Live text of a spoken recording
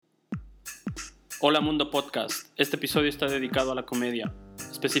Hola Mundo Podcast. Este episodio está dedicado a la comedia,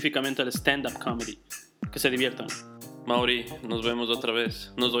 específicamente al stand-up comedy. Que se diviertan. Mauri, nos vemos otra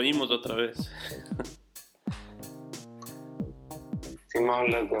vez. Nos oímos otra vez. Simón,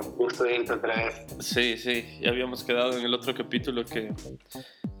 loco, gusto de irte otra vez. Sí, ya habíamos quedado en el otro capítulo que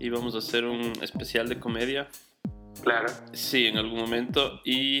íbamos a hacer un especial de comedia. Claro. Sí, en algún momento.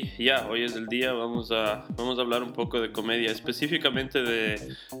 Y ya, hoy es el día, vamos a hablar un poco de comedia, específicamente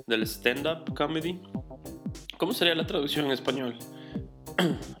del stand-up comedy. ¿Cómo sería la traducción en español?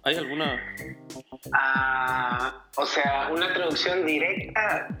 ¿Hay alguna? O sea, una traducción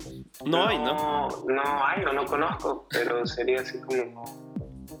directa. No hay, ¿no? No hay, no conozco, pero sería así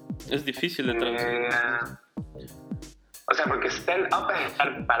como. Es difícil de traducir. O sea, porque stand-up es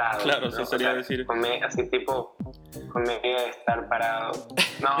estar parado. Claro, ¿no? sí, sería decir. Así tipo, comedia de estar parado.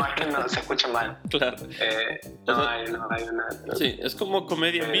 No, es que no, se escucha mal. Claro. No hay una traducción. Sí, es como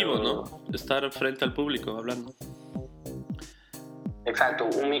comedia en vivo, ¿no? Estar frente al público hablando. Exacto,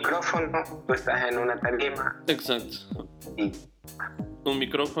 un micrófono, tú estás en una tarima. Exacto. Y un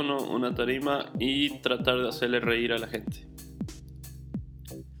micrófono, una tarima y tratar de hacerle reír a la gente.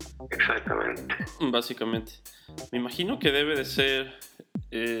 Exactamente. Básicamente. Me imagino que debe de ser...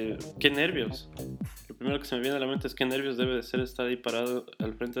 qué nervios. Lo primero que se me viene a la mente es qué nervios debe de ser estar ahí parado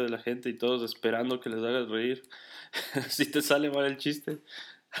al frente de la gente y todos esperando que les hagas reír. Si te sale mal el chiste.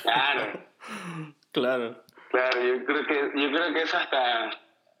 Claro. Claro, yo creo que eso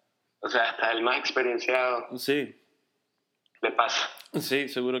hasta el más experienciado sí. le pasa. Sí,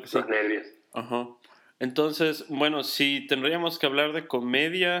 seguro que sí. Los nervios. Ajá. Entonces, bueno, si tendríamos que hablar de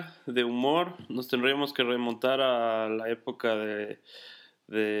comedia, de humor, nos tendríamos que remontar a la época de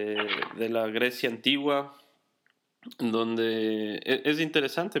la Grecia antigua, donde es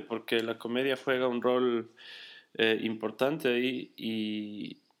interesante porque la comedia juega un rol importante ahí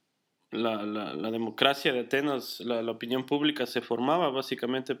y la democracia de Atenas, la opinión pública se formaba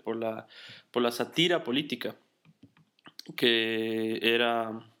básicamente por la sátira política, que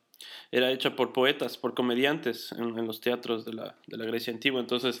era hecha por poetas, por comediantes en los teatros de la Grecia antigua.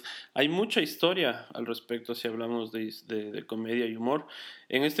 Entonces hay mucha historia al respecto si hablamos de comedia y humor.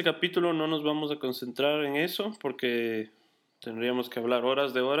 En este capítulo no nos vamos a concentrar en eso porque tendríamos que hablar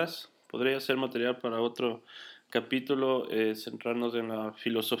horas de horas. Podría ser material para otro capítulo, centrarnos en la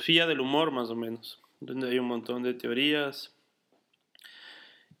filosofía del humor más o menos, donde hay un montón de teorías.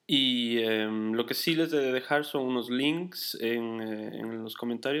 Y lo que sí les he de dejar son unos links en los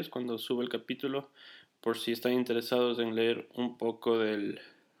comentarios cuando suba el capítulo, por si están interesados en leer un poco de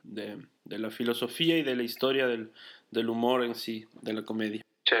la filosofía y de la historia del humor en sí, de la comedia.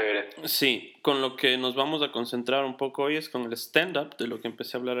 Chévere. Sí, con lo que nos vamos a concentrar un poco hoy es con el stand-up, de lo que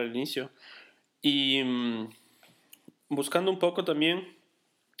empecé a hablar al inicio. Y buscando un poco también,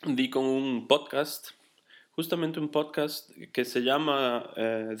 di con un podcast. Justamente un podcast que se llama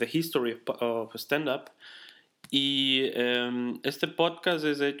The History of Stand-Up. Y este podcast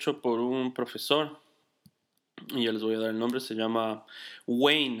es hecho por un profesor, y ya les voy a dar el nombre, se llama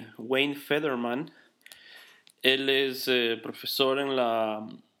Wayne Federman. Él es profesor en la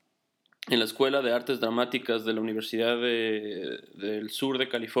Escuela de Artes Dramáticas de la Universidad del Sur de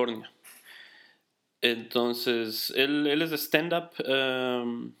California. Entonces, él es de stand-up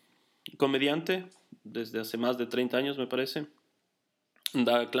comediante desde hace más de 30 años, me parece.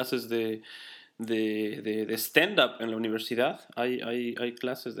 Da clases de stand-up en la universidad. Hay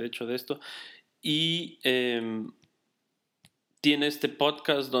clases, de hecho, de esto. Y tiene este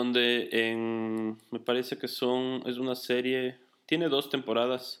podcast donde me parece que es una serie, tiene 2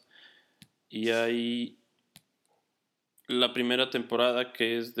 temporadas. Y hay la primera temporada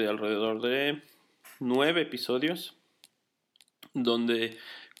que es de alrededor de 9 episodios, donde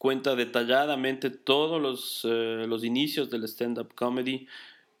cuenta detalladamente todos los inicios del stand-up comedy,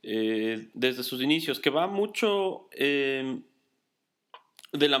 desde sus inicios, que va mucho de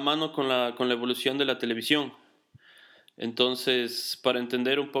la mano con la evolución de la televisión. Entonces, para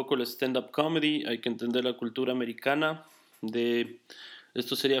entender un poco el stand-up comedy, hay que entender la cultura americana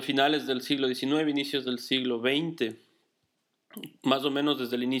esto sería finales del siglo XIX, inicios del siglo XX, más o menos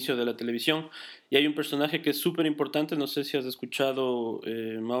desde el inicio de la televisión. Y hay un personaje que es súper importante, no sé si has escuchado,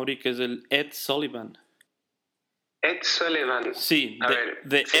 Mauri, que es el Ed Sullivan. Ed Sullivan. Sí.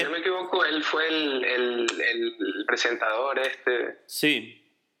 Si no me equivoco, él fue el presentador Sí.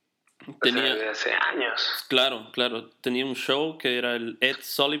 Desde hace años. Claro. Tenía un show que era el Ed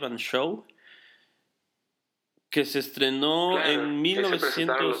Sullivan Show, que se estrenó en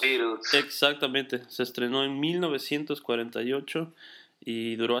 1900. Exactamente, se estrenó en 1948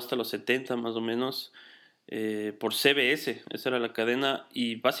 y duró hasta los 70 más o menos. por CBS, esa era la cadena,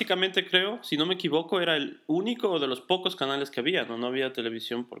 y básicamente creo, si no me equivoco, era el único de los pocos canales que había, no había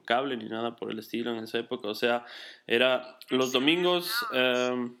televisión por cable ni nada por el estilo en esa época, o sea, era los domingos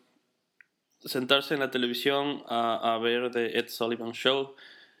sentarse en la televisión a ver The Ed Sullivan Show,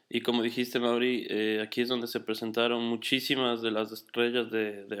 y como dijiste, Mauri, aquí es donde se presentaron muchísimas de las estrellas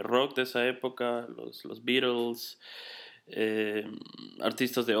de rock de esa época, los Beatles,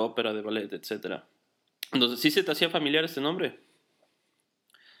 artistas de ópera, de ballet, etcétera. Entonces, ¿sí se te hacía familiar este nombre?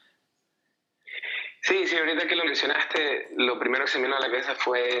 Sí, ahorita que lo mencionaste, lo primero que se me vino a la cabeza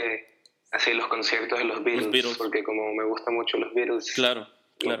fue así los conciertos de los Beatles, porque como me gustan mucho los Beatles, claro.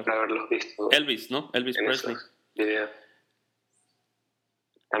 Me gusta haberlos visto. Elvis, ¿no? Elvis Presley. Videos.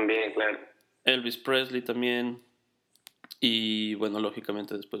 También, claro. Elvis Presley también. Y bueno,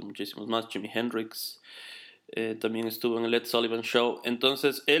 lógicamente después muchísimos más. Jimi Hendrix. También estuvo en el Ed Sullivan Show.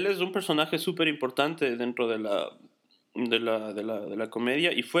 Entonces, él es un personaje súper importante dentro de la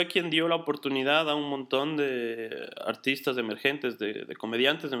comedia y fue quien dio la oportunidad a un montón de artistas emergentes, de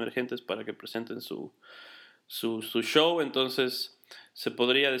comediantes emergentes para que presenten su show. Entonces, se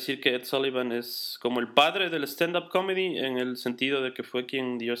podría decir que Ed Sullivan es como el padre del stand-up comedy en el sentido de que fue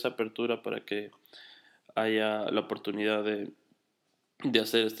quien dio esa apertura para que haya la oportunidad de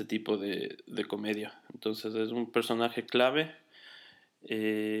hacer este tipo de comedia. Entonces es un personaje clave,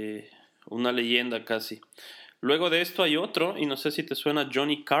 una leyenda casi. Luego de esto hay otro, y no sé si te suena,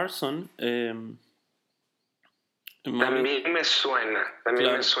 Johnny Carson. También me suena.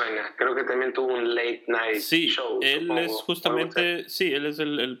 Creo que también tuvo un late night show. Sí, él es justamente, él es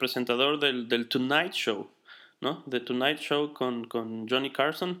el presentador del Tonight Show, ¿no? The Tonight Show con Johnny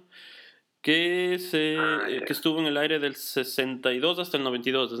Carson, que estuvo en el aire del 62 hasta el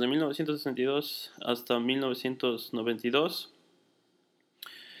 92, desde 1962 hasta 1992.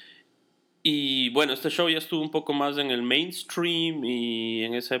 Y bueno, este show ya estuvo un poco más en el mainstream y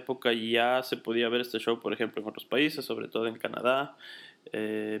en esa época ya se podía ver este show, por ejemplo, en otros países, sobre todo en Canadá,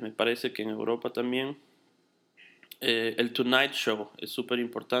 me parece que en Europa también. El Tonight Show es súper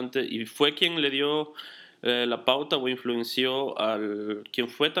importante y fue quien le dio la pauta o influenció al quien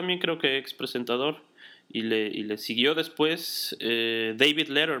fue también creo que ex presentador y le siguió después David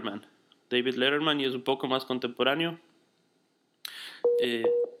Letterman. David Letterman, y es un poco más contemporáneo.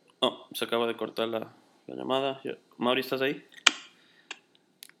 Se acaba de cortar la llamada. Mauri, ¿estás ahí?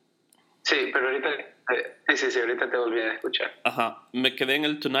 Sí, pero ahorita te volví a escuchar. Ajá, me quedé en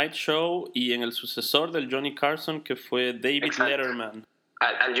el Tonight Show y en el sucesor del Johnny Carson, que fue David Letterman.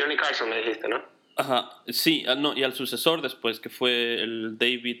 Al Johnny Carson me dijiste, ¿no? Ajá, sí, no, y al sucesor después, que fue el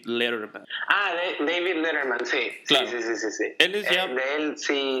David Letterman. David Letterman, sí. Claro. Sí. Él es ya... De él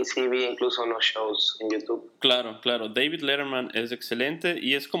sí vi incluso unos shows en YouTube. Claro. David Letterman es excelente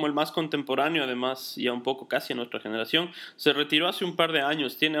y es como el más contemporáneo, además, ya un poco casi en nuestra generación. Se retiró hace un par de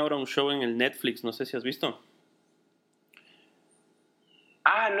años, tiene ahora un show en el Netflix, no sé si has visto.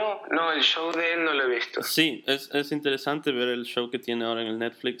 No, el show de él no lo he visto. Sí, es interesante ver el show que tiene ahora en el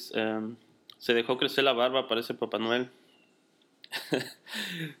Netflix. Se dejó crecer la barba, parece Papá Noel.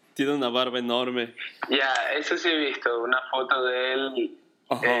 Tiene una barba enorme. Ya, eso sí he visto, una foto de él.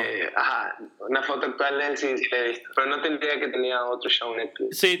 Una foto actual de él sí la he visto. Pero no tendría que tenía otro show en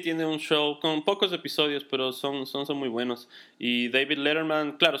Netflix. Sí, tiene un show con pocos episodios, pero son muy buenos. Y David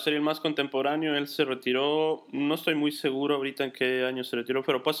Letterman, claro, sería el más contemporáneo. Él se retiró, no estoy muy seguro ahorita en qué año se retiró,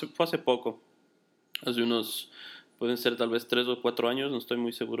 pero fue hace poco. Hace unos, pueden ser tal vez 3 o 4 años, no estoy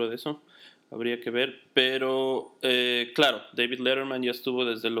muy seguro de eso. Habría que ver. Pero, claro, David Letterman ya estuvo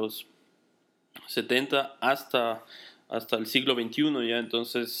desde los 70 hasta el siglo XXI ya.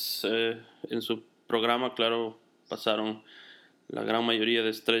 Entonces, en su programa, claro, pasaron la gran mayoría de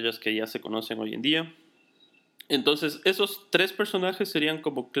estrellas que ya se conocen hoy en día. Entonces, esos 3 personajes serían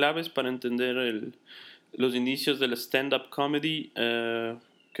como claves para entender los inicios del stand-up comedy,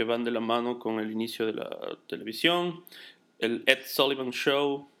 que van de la mano con el inicio de la televisión, el Ed Sullivan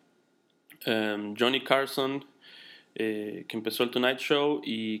Show, Johnny Carson, que empezó el Tonight Show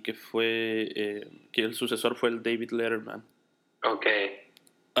y que el sucesor fue el David Letterman. Ok.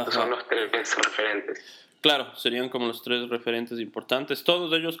 Son los 3 referentes. Claro, serían como los 3 referentes importantes,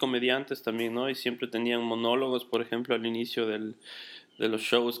 todos ellos comediantes también, ¿no? Y siempre tenían monólogos, por ejemplo, al inicio de los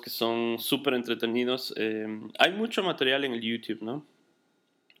shows que son súper entretenidos. Hay mucho material en el YouTube, ¿no?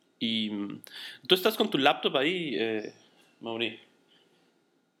 Y tú estás con tu laptop ahí, Mauri.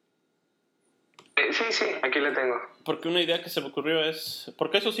 Sí, aquí la tengo. Porque una idea que se me ocurrió es,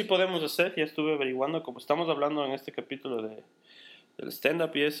 porque eso sí podemos hacer, ya estuve averiguando, como estamos hablando en este capítulo del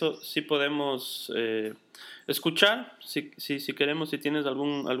stand-up y eso, sí podemos escuchar, si queremos, si tienes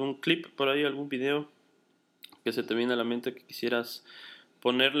algún clip por ahí, algún video, que se te viene a la mente que quisieras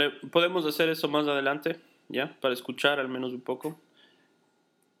ponerle? Podemos hacer eso más adelante, ¿ya? Para escuchar al menos un poco.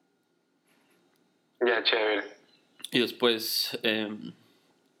 Ya, chévere. Y después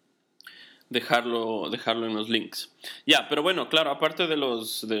dejarlo en los links. Ya, pero bueno, claro, aparte de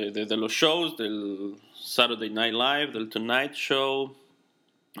los shows, del Saturday Night Live, del Tonight Show,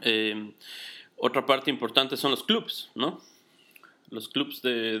 otra parte importante son los clubs, ¿no? Los clubs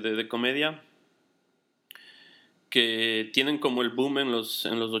de comedia que tienen como el boom en los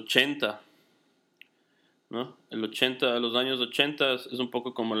 80, ¿no? Los años 80 es un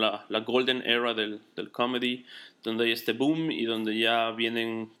poco como la golden era del comedy, donde hay este boom y donde ya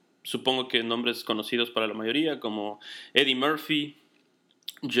vienen, supongo que nombres conocidos para la mayoría, como Eddie Murphy,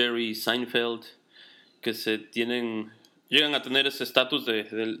 Jerry Seinfeld, que llegan a tener ese estatus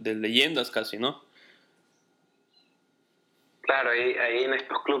de leyendas casi, ¿no? Claro, ahí en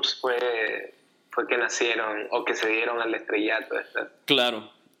estos clubs fue que nacieron o que se dieron al estrellato.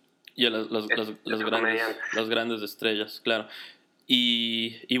 Claro, y a las grandes estrellas, claro.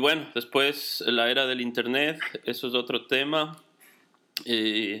 Y bueno, después la era del internet, eso es otro tema.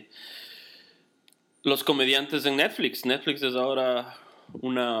 Los comediantes en Netflix. Netflix es ahora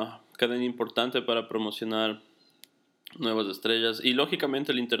una cadena importante para promocionar nuevas estrellas. Y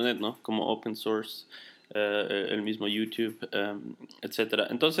lógicamente el internet, ¿no? Como open source, el mismo YouTube, etc.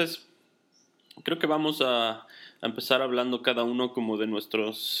 Entonces, creo que vamos a empezar hablando cada uno como de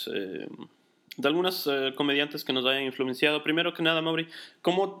nuestros... de algunas comediantes que nos hayan influenciado. Primero que nada, Mauri,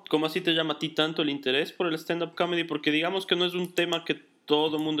 ¿cómo así te llama a ti tanto el interés por el stand-up comedy? Porque digamos que no es un tema que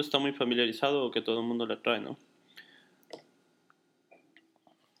todo el mundo está muy familiarizado o que todo el mundo le atrae, ¿no?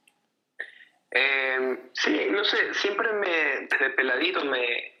 Sí, no sé, siempre desde peladito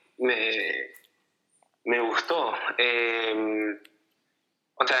me gustó.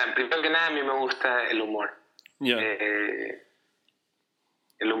 O sea, primero que nada, a mí me gusta el humor. Yeah.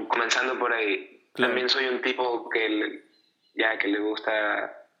 Comenzando por ahí. Claro. También soy un tipo que le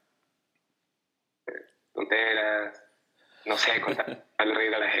gusta tonteras, no sé, contarle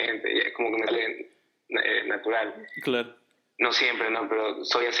reír a la gente. Es como que me sale natural. Claro. No siempre, ¿no? Pero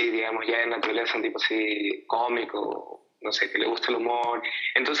soy así, digamos, ya de naturaleza, un tipo así cómico, no sé, que le gusta el humor.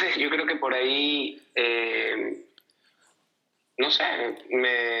 Entonces yo creo que por ahí, no sé,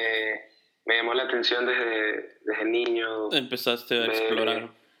 me llamó la atención desde niño. Empezaste a explorar.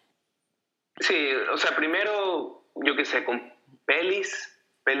 Sí, o sea, primero, yo qué sé, con pelis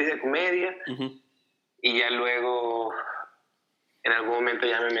de comedia, uh-huh. Y ya luego, en algún momento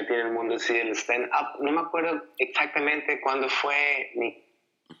ya me metí en el mundo así del stand-up. No me acuerdo exactamente cuándo fue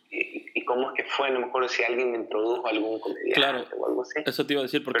y cómo es que fue. No me acuerdo si alguien me introdujo a algún comediante, claro, o algo así. Eso te iba a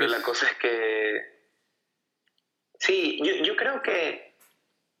decir. Pero la cosa es que... Sí, yo creo que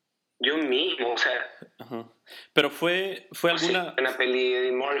yo mismo, o sea... Uh-huh. Pero fue alguna... Sí, una peli de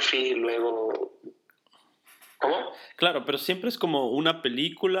Eddie Murphy, luego... ¿Cómo? Claro, pero siempre es como una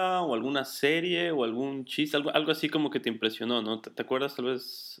película o alguna serie o algún chiste, algo así como que te impresionó, ¿no? ¿Te acuerdas tal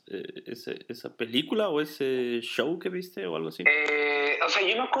vez esa película o ese show que viste o algo así? O sea,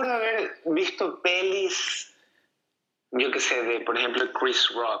 yo me acuerdo haber visto pelis, yo qué sé, por ejemplo, Chris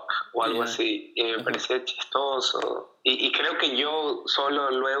Rock o algo así, y me parecía chistoso. Y creo que yo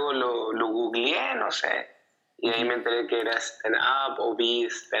solo luego lo googleé, no sé, y ahí me enteré que era stand-up o vi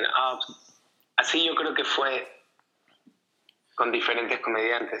stand-up. Así yo creo que fue con diferentes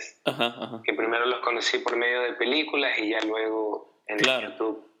comediantes. Ajá. Que primero los conocí por medio de películas y ya luego en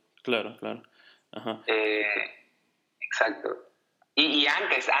YouTube. Claro. Ajá. Exacto. Y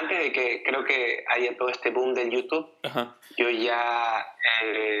antes de que creo que haya todo este boom del YouTube, ajá, yo ya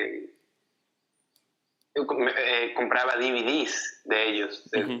compraba DVDs de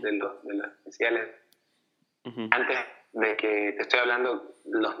ellos, de los especiales. Uh-huh. Antes de que te estoy hablando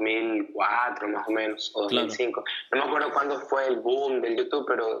 2004 más o menos, o 2005. Claro. No me acuerdo cuándo fue el boom del YouTube,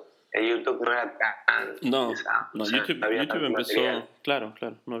 pero el YouTube no era tan... No, YouTube empezó... Material. Claro,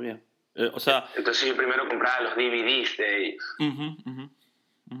 no había. O sea... Entonces yo primero compraba los DVDs de ellos.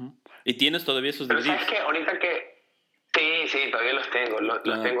 Uh-huh. ¿Y tienes todavía esos DVDs? Pero ¿sabes qué? Ahorita que... Sí, todavía los tengo. Los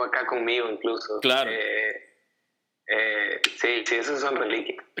tengo acá conmigo incluso. Claro. Sí, esos son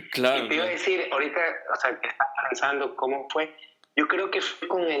reliquias. Claro. Y te iba a decir, ahorita, o sea, que estás pensando cómo fue. Yo creo que fue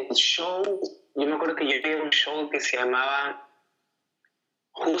con el show. Yo me acuerdo que yo vi un show que se llamaba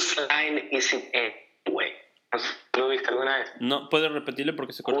Whose Line Is It Anyway? ¿Lo viste alguna vez? No, ¿puedes repetirle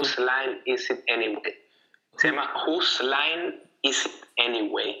porque se cortó? Whose Line Is It Anyway? Se llama Whose Line Is It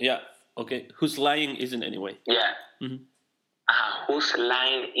Anyway? Yeah, okay. Whose Line Is It Anyway? Yeah. Uh-huh. Ajá, Whose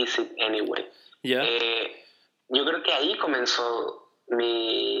Line Is It Anyway? Yeah. Yo creo que ahí comenzó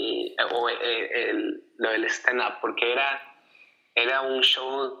lo del stand-up, porque era un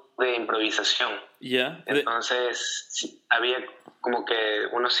show de improvisación. Ya. Entonces había como que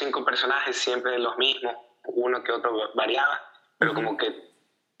unos 5 personajes, siempre los mismos, uno que otro variaba, pero como que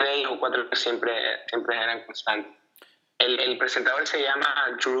 3 o 4 siempre eran constantes. El presentador se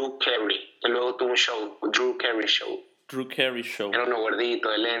llama Drew Carey, que luego tuvo un show, Drew Carey Show. Drew Carey Show. Era uno gordito,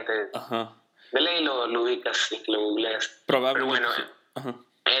 de lentes. Ajá. De ley lo ubicas si lo googleas. Probablemente. Pero bueno, sí. Ajá.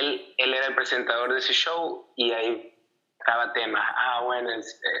 Él era el presentador de ese show y ahí daba temas.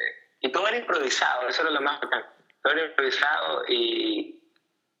 Y todo era improvisado, eso era lo más bacán. Todo era improvisado y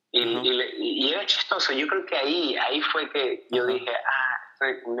era chistoso. Yo creo que ahí fue que yo dije, esto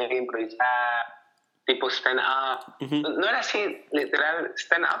de comedia improvisada, tipo stand-up. No era así, literal,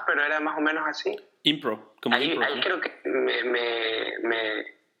 stand-up, pero era más o menos así. Impro, como ahí, impro. Ahí creo que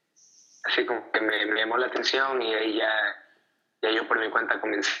así como que me llamó la atención y ahí ya yo por mi cuenta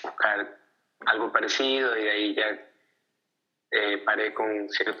comencé a buscar algo parecido y de ahí ya paré con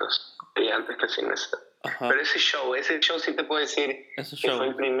ciertos estudiantes que sí me... Pero ese show sí te puedo decir que fue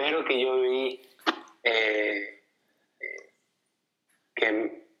el primero que yo vi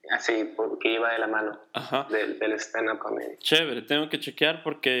que así, porque iba de la mano del stand-up comedy. Chévere, tengo que chequear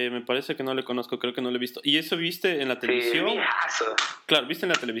porque me parece que no le conozco, creo que no lo he visto. ¿Y eso viste en la televisión? Sí, viejazo. Claro, ¿viste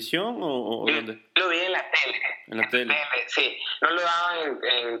en la televisión o dónde? Lo vi en la tele. En la tele. Sí. No lo daban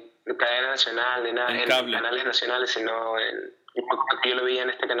en cadena nacional, ni nada, en canales nacionales, sino yo lo vi en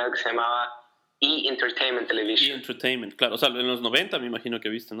este canal que se llamaba E! Entertainment Television. E! Entertainment, claro. O sea, en los 90 me imagino que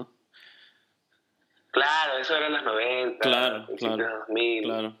viste, ¿no? Claro, eso era en los 90, claro, 2000.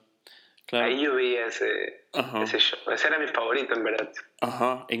 Claro. Ahí yo vi ese show. Ese era mi favorito, en verdad.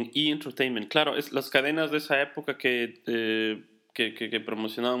 Ajá, en E! Entertainment. Claro, las cadenas de esa época que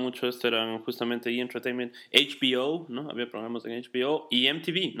promocionaban mucho esto eran justamente E! Entertainment, HBO, ¿no? Había programas en HBO y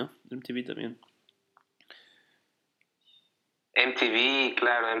MTV, ¿no? MTV también. MTV,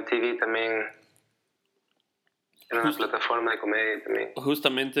 claro, MTV también era una plataforma de comedia también.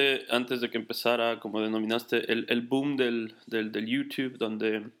 Justamente antes de que empezara, como denominaste, el boom del YouTube,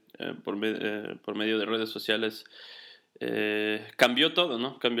 donde por medio de redes sociales cambió todo,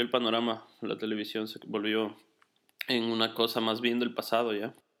 ¿no? Cambió el panorama. La televisión se volvió en una cosa más bien del pasado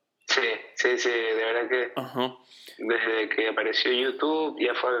ya. Sí, de verdad que desde que apareció YouTube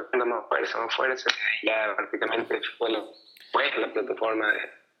ya fue cuando más fuerza, ya prácticamente fue la plataforma de...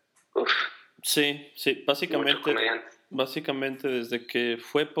 Sí, básicamente desde que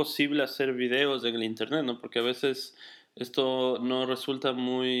fue posible hacer videos en el internet, ¿no? Porque a veces esto no resulta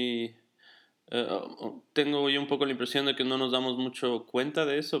muy... tengo yo un poco la impresión de que no nos damos mucho cuenta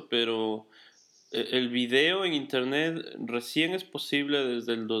de eso, pero el video en internet recién es posible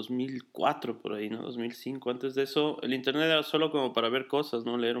desde el 2004, por ahí, ¿no? 2005. Antes de eso, el internet era solo como para ver cosas,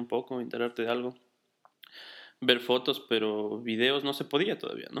 ¿no? Leer un poco, enterarte de algo, ver fotos, pero videos no se podía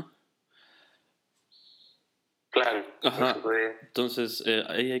todavía, ¿no? Claro. Entonces,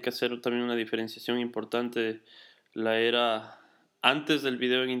 ahí hay que hacer también una diferenciación importante, la era antes del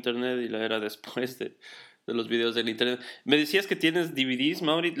video en internet y la era después de los videos del internet. Me decías que tienes DVDs,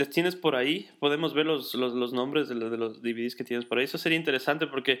 Mauri, ¿les tienes por ahí? ¿Podemos ver los nombres de los DVDs que tienes por ahí? Eso sería interesante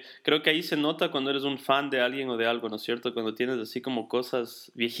porque creo que ahí se nota cuando eres un fan de alguien o de algo, ¿no es cierto? Cuando tienes así como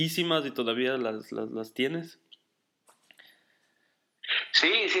cosas viejísimas y todavía las tienes. Sí,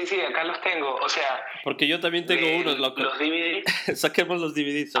 acá los tengo, o sea... Porque yo también tengo unos, loco. ¿Los DVDs? saquemos los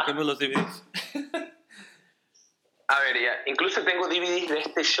DVDs. A ver, ya, incluso tengo DVDs de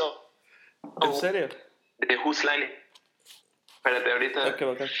este show. ¿En serio? De Whose Line. Espérate, ahorita... Okay,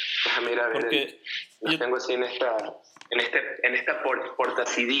 bacán. Déjame ir a ver. Porque los tengo así en esta porta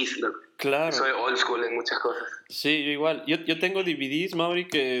CDs, loco. Claro. Soy old school en muchas cosas. Sí, yo igual. Yo tengo DVDs, Mauri,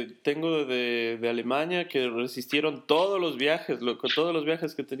 que tengo de Alemania, que resistieron todos los viajes, loco. Todos los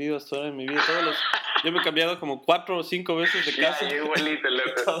viajes que he tenido hasta ahora en mi vida. Yo me he cambiado como 4 o 5 veces de casa. Yo igualito,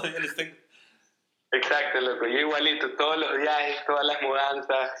 loco. Todavía les tengo. Exacto, loco. Yo igualito. Todos los viajes, todas las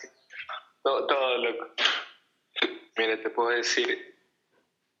mudanzas. Todo, loco. Mira, te puedo decir.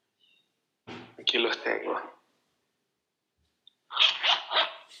 Aquí los tengo.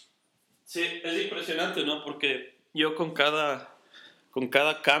 Sí, es impresionante, ¿no? Porque yo con cada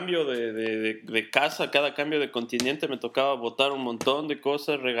cambio de casa, cada cambio de continente me tocaba botar un montón de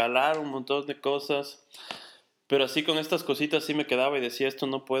cosas, regalar un montón de cosas, pero así con estas cositas sí me quedaba y decía, esto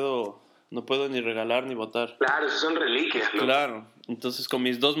no puedo ni regalar ni botar. Claro, son reliquias, ¿no? Claro, entonces con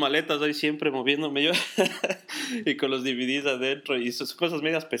mis 2 maletas ahí siempre moviéndome yo y con los DVDs adentro y son cosas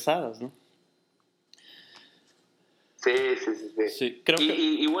medias pesadas, ¿no? Sí. Sí, creo que...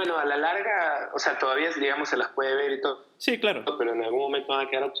 y bueno, a la larga, o sea, todavía, digamos, se las puede ver y todo. Sí, claro. Pero en algún momento van a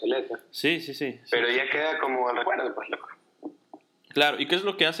quedar obsoletas. Sí. Pero ya queda como el recuerdo, pues, loco. Claro, ¿y qué es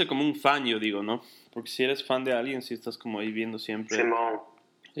lo que hace como un fan, yo digo, no? Porque si eres fan de alguien, si estás como ahí viendo siempre Simón.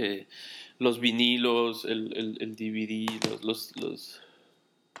 los vinilos, el DVD, los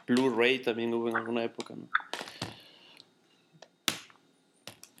Blu-ray también hubo en alguna época, ¿no?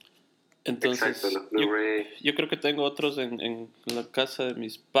 Entonces, exacto, los Blu-ray. Yo creo que tengo otros en la casa de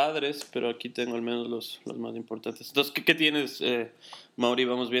mis padres, pero aquí tengo al menos los más importantes. Entonces, ¿qué tienes, Mauri?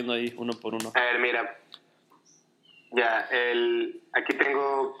 Vamos viendo ahí uno por uno. A ver, mira. Ya, aquí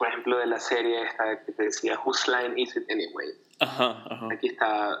tengo, por ejemplo, de la serie esta que te decía, Whose Line Is It Anyway? Ajá. Aquí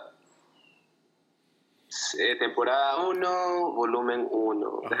está temporada 1, volumen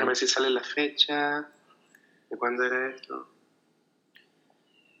 1. Déjame ver si sale la fecha. ¿De cuándo era esto?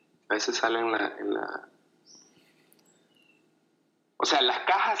 A veces sale en la... O sea, las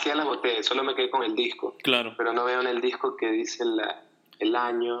cajas ya las boté, solo me quedé con el disco. Claro. Pero no veo en el disco que dice el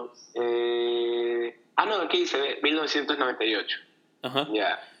año. No, aquí dice 1998. Ajá.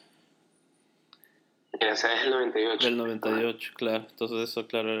 Ya. O sea, es el 98. Del 98, claro. Entonces eso,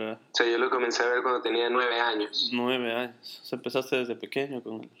 claro, era... O sea, yo lo comencé a ver cuando tenía 9 años. 9 años. O sea, empezaste desde pequeño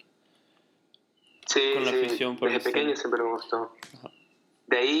con la afición por desde pequeño siempre me gustó. Ajá.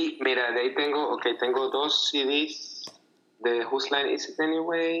 De ahí tengo 2 CDs de Whose Line Is It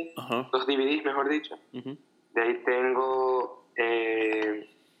Anyway. Ajá. 2 DVDs, mejor dicho. Uh-huh. De ahí tengo...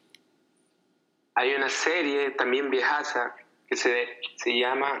 hay una serie también viejaza que se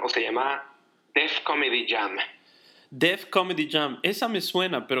llama Def Comedy Jam. Def Comedy Jam. Esa me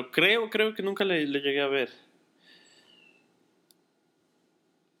suena, pero creo que nunca le llegué a ver.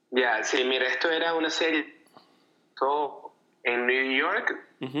 Ya, sí, mira, esto era una serie en New York,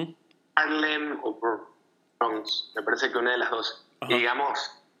 Uh-huh. Harlem o Bronx, me parece que una de las dos. Ajá. Y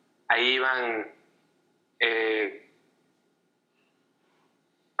digamos, ahí iban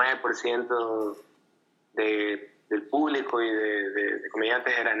 9% del público y de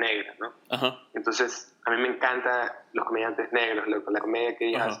comediantes era negra, ¿no? Ajá. Entonces, a mí me encantan los comediantes negros, la comedia que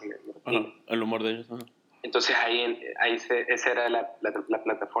ellos hacen. Ajá. El humor de ellos. Ajá. Entonces, esa era la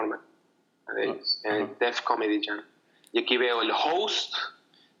plataforma de ellos, en el Def Comedy Jam. Y aquí veo el host,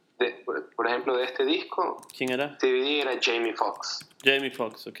 por ejemplo, de este disco. ¿Quién era? DVD era Jamie Foxx. Jamie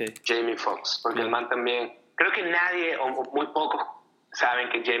Foxx, ok. Jamie Foxx, porque el man también... Creo que nadie, o muy pocos, saben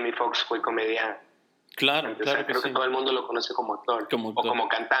que Jamie Foxx fue comediante. Claro, Entonces, claro que creo sí. que todo el mundo lo conoce como actor, Como o como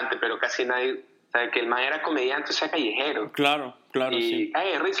cantante, pero casi nadie sabe que el man era comediante, o sea, callejero. Claro, Y sí.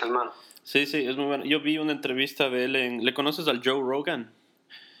 cae de risa el man. Sí, es muy bueno. Yo vi una entrevista de él ¿Le conoces al Joe Rogan?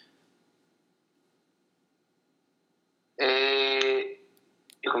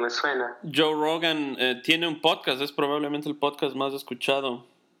 ¿Cómo me suena? Joe Rogan tiene un podcast, es probablemente el podcast más escuchado.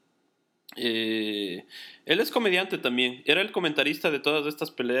 Él es comediante también. Era el comentarista de todas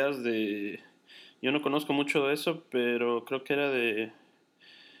estas peleas de... Yo no conozco mucho de eso, pero creo que era de...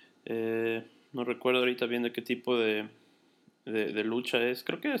 no recuerdo ahorita bien de qué tipo de lucha es.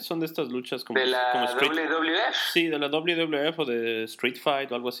 Creo que son de estas luchas como... ¿De la como WWF? Sí, de la WWF o de Street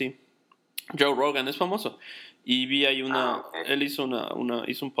Fight o algo así. Joe Rogan es famoso. Y vi ahí okay. Él hizo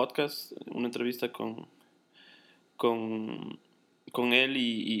hizo un podcast, una entrevista con él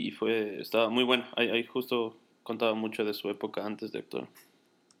y estaba muy bueno. Ahí justo contaba mucho de su época antes de actuar.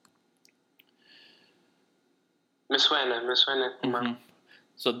 Me suena. Uh-huh.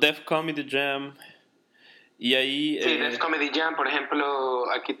 So, Def Comedy Jam. Y ahí... Sí, Def Comedy Jam, por ejemplo,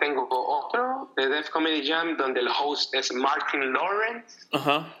 aquí tengo otro de Def Comedy Jam donde el host es Martin Lawrence.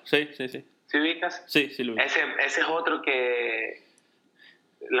 Ajá, sí. ¿Sí ubicas? Sí, lo vi. Ese es otro que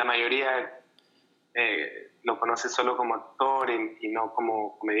la mayoría lo conoce solo como actor y no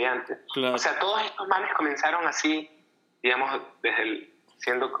como comediante. Claro. O sea, todos estos manes comenzaron así, digamos,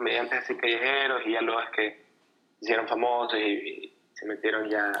 siendo comediantes así callejeros y ya luego es que hicieron famosos y se metieron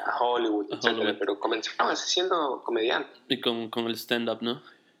ya a Hollywood, etc. Pero comenzaron así siendo comediantes. Y con el stand-up, ¿no?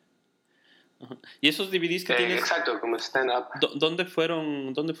 Ajá. ¿Y esos DVDs que tienes? Exacto, como stand-up. ¿Dónde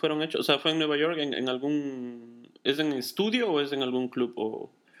fueron hechos? O sea, ¿fue en Nueva York? ¿En algún... ¿Es en estudio o es en algún club?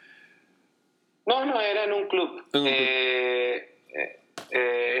 O... No, era en un club.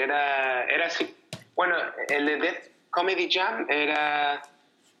 Era así. Bueno, el de Def Comedy Jam era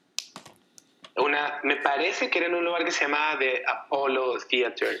me parece que era en un lugar que se llamaba The Apollo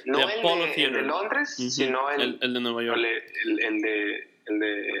Theater. No el de Londres, uh-huh. Sino el de Nueva York. El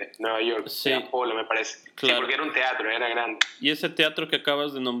de Nueva York, sí. de Apollo, me parece. Claro. Sí, porque era un teatro, era grande. Y ese teatro que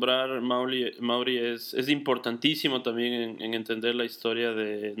acabas de nombrar, Mauri, es importantísimo también en entender la historia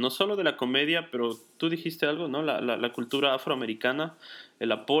de, no solo de la comedia, pero tú dijiste algo, ¿no? La cultura afroamericana.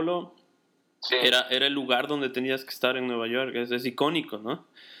 El Apollo Sí. Era el lugar donde tenías que estar en Nueva York. Es icónico, ¿no?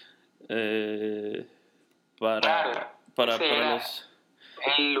 Claro, Para era los...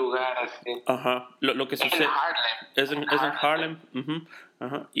 el lugar así. Ajá, lo que En sucede... Harlem. Es en Harlem. Uh-huh,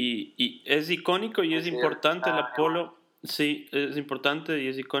 ajá. Y es icónico y es Sí, importante el está igual. Apolo. Sí, es importante y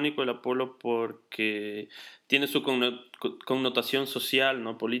es icónico el Apolo porque tiene su connotación social,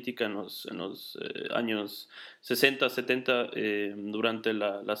 ¿no? Política en los años 60, 70, durante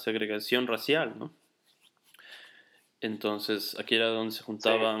la segregación racial, ¿no? Entonces, aquí era donde se Sí.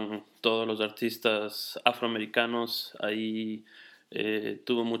 juntaban todos los artistas afroamericanos. Ahí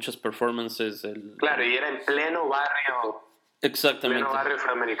tuvo muchas performances. Claro, y era en pleno barrio Exactamente,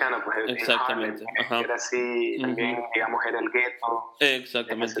 afroamericano, pues en Harlem, exactamente, ajá. era así, también, Ujú. digamos, era el gueto en ese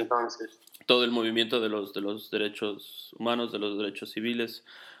Exactamente. entonces. Todo el movimiento de los derechos humanos, de los derechos civiles,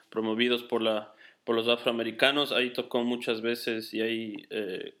 promovidos por los afroamericanos. Ahí tocó muchas veces y hay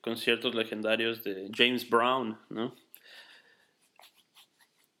conciertos legendarios de James Brown, ¿no?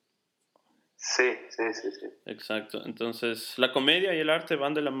 Sí, sí, sí, sí. Exacto. Entonces, la comedia y el arte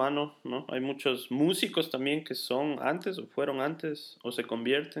van de la mano, ¿no? Hay muchos músicos también que son antes o fueron antes o se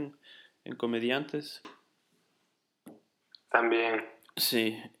convierten en comediantes. También.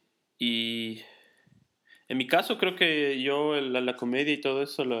 Sí. Y en mi caso creo que yo la comedia y todo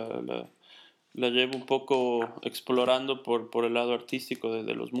eso la llevo un poco explorando por el lado artístico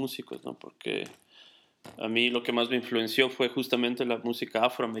de los músicos, ¿no? Porque a mí lo que más me influenció fue justamente la música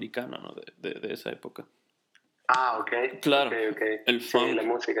afroamericana, ¿no? De esa época. Ah, ok, ok, Claro, ok. el Sí, funk, la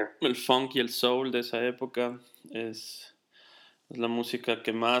música. el funk y el soul de esa época es la música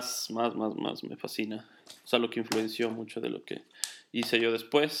que más me fascina. O sea, lo que influenció mucho de lo que hice yo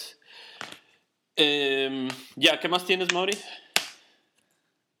después. Ya, ¿qué más tienes, Mauri?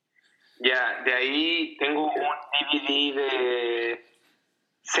 Ya, de ahí tengo un DVD de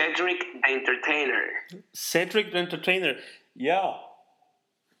Cedric the Entertainer. Cedric the Entertainer. Ya.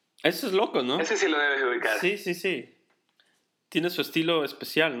 Eso es loco, ¿no? Ese sí lo debes ubicar. Sí, sí, sí. Tiene su estilo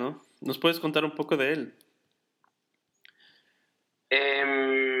especial, ¿no? ¿Nos puedes contar un poco de él?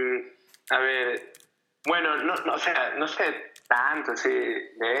 A ver, bueno, o sea, no sé tanto así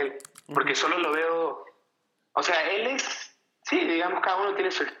de él, porque solo lo veo, o sea, él es, sí, digamos, cada uno tiene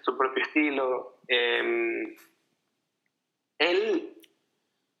su propio estilo. Él,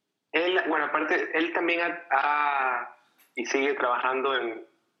 bueno, aparte, él también y sigue trabajando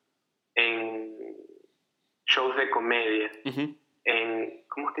en shows de comedia. Uh-huh.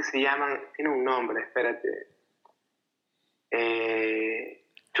 ¿Cómo es que se llaman? Tiene un nombre, espérate.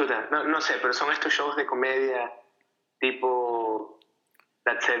 Chuta, no sé, pero son estos shows de comedia tipo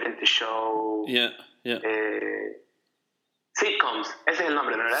That 70 Show, Yeah, yeah. sitcoms, ese es el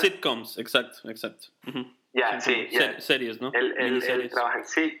nombre, ¿verdad? Sitcoms, exacto, exacto. Uh-huh. Ya, sí, ya. Series, ¿no? Él Miniseries. trabaja en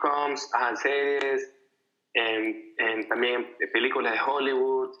sitcoms, en series, también en películas de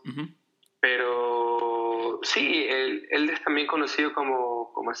Hollywood, Uh-huh. pero sí, él es también conocido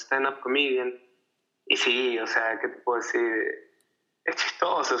como stand-up comedian. Y sí, o sea, ¿qué te puedo decir? Es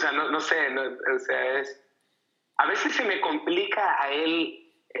chistoso, o sea, no sé, o sea, a veces se me complica a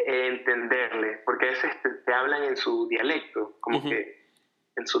él entenderle, porque a veces te hablan en su dialecto, como Uh-huh. que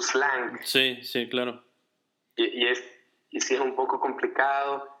en su slang, Sí, sí, claro. y sí es un poco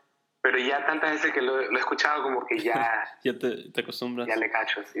complicado, pero ya tantas veces que lo he escuchado como que ya, Ya te acostumbras. ya le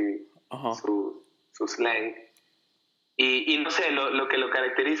cacho así Ajá. su slang. Y no sé, lo que lo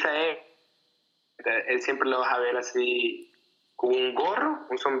caracteriza es, él siempre lo vas a ver así, con un gorro,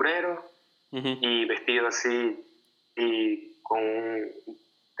 un sombrero, Uh-huh. y vestido así y con un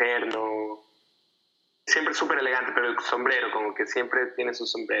terno, siempre súper elegante, pero el sombrero, como que siempre tiene su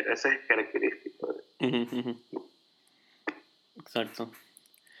sombrero, ese es característico. Uh-huh, uh-huh. Exacto.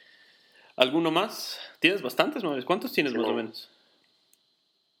 ¿Alguno más? ¿Tienes bastantes, Mauricio? ¿Cuántos tienes Sí, más o menos?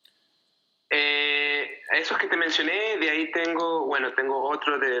 Esos que te mencioné, de ahí tengo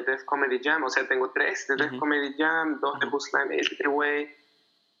otro de Def Comedy Jam, o sea, tengo 3 de Def Uh-huh. Comedy Jam, 2 de Busline Way,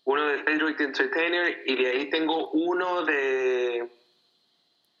 uno de Cedric the Entertainer, y de ahí tengo uno de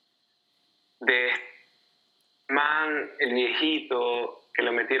Man, el viejito, que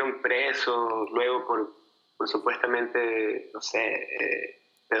lo metieron preso luego por supuestamente, no sé,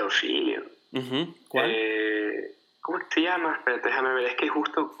 pedofilia. Uh-huh. ¿Cuál? ¿Cómo es que se llama? Espérate, déjame ver, es que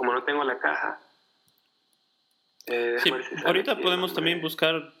justo como no tengo la caja. Sí, Ver si sale ahorita aquí el podemos nombre. también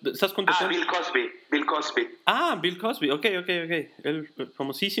buscar. ¿Estás con tu cuenta? Bill Cosby. Ah, Bill Cosby, ok. Él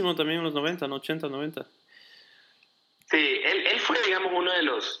famosísimo también en los 90, ¿no? 80, 90. Sí, él fue, digamos, uno de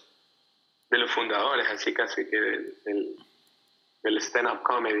los fundadores, así casi que del stand-up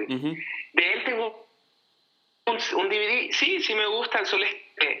comedy. Uh-huh. De él tengo un DVD, sí me gusta, solo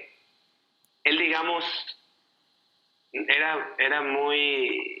él, digamos, era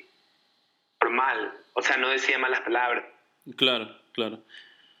muy formal, o sea, no decía malas palabras. Claro, claro.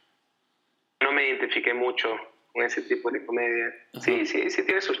 No me identifiqué mucho con ese tipo de comedia. Ajá. Sí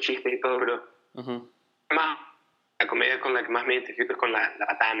tiene sus chistes y todo, pero Ajá. más la comedia con la que más me identifico es con la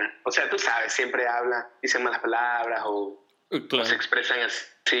patana. O sea, tú sabes, siempre dicen malas palabras o se expresan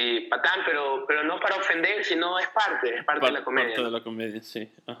así, patán, pero no para ofender, sino es parte de la comedia. Parte de la comedia,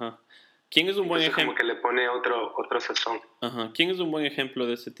 sí. Ajá. ¿Quién es un buen ejemplo? Como que le pone otro sazón. Ajá. ¿Quién es un buen ejemplo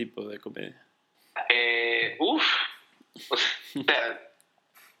de ese tipo de comedia? O sea,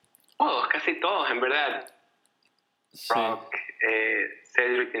 casi todos, en verdad. Sí. Rock,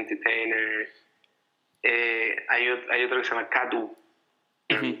 Cedric the Entertainer, hay otro que se llama Cadu,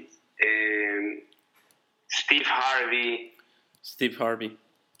 Steve Harvey.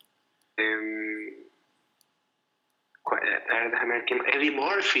 Eddie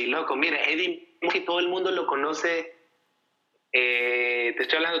Murphy, loco, mira, Eddie Murphy todo el mundo lo conoce. Te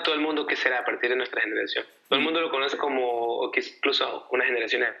estoy hablando de todo el mundo que será a partir de nuestra generación. Todo el mundo lo conoce como, o que incluso una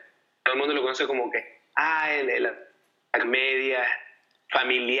generación, todo el mundo lo conoce como que, la comedia,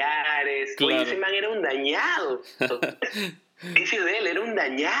 familiares. Claro. Oye, ese man era un dañado. Dice de él, era un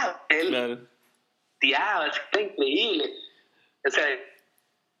dañado. Él tiaba, era increíble. O sea,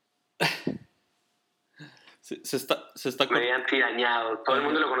 se está comediante dañado. Todo el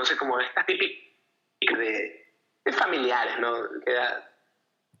mundo lo conoce como esta típica de familiares, ¿no?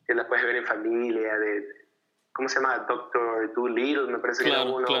 Que la puedes ver en familia, ¿cómo se llama? Doctor Dolittle, me parece que era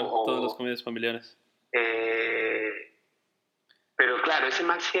uno. Claro, todas las comedias familiares. Pero claro, ese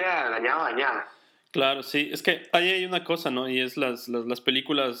Max era dañado. Claro, sí. Es que ahí hay una cosa, ¿no? Y es las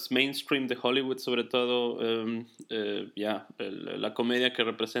películas mainstream de Hollywood, sobre todo, la comedia que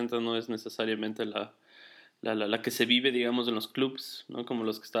representan no es necesariamente la que se vive, digamos, en los clubs, ¿no? Como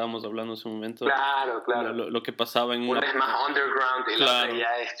los que estábamos hablando hace un momento. Claro. Lo que pasaba en una es más underground y la otra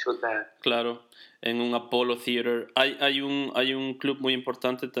ya es chuta. Claro, en un Apollo Theater. Hay un club muy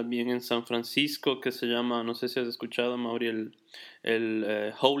importante también en San Francisco que se llama, no sé si has escuchado, Mauri,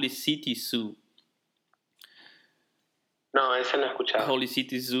 el Holy City Zoo. No, ese no he escuchado. Holy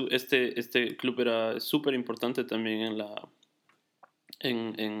City Zoo, este club era súper importante también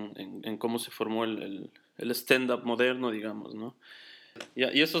en cómo se formó el stand-up moderno, digamos, ¿no?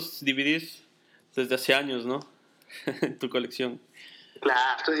 Y esos DVDs desde hace años, ¿no? En tu colección.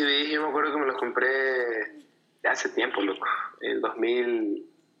 Claro, estos DVDs yo me acuerdo que me los compré hace tiempo, loco. En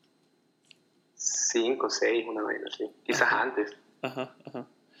 2005, 2006, una vaina así. Quizás antes. Ajá.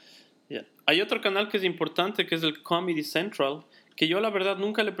 Yeah. Hay otro canal que es importante, que es el Comedy Central, que yo la verdad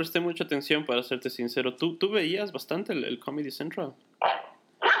nunca le presté mucha atención, para serte sincero. ¿Tú veías bastante el Comedy Central?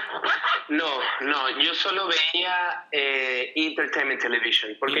 No, yo solo veía Entertainment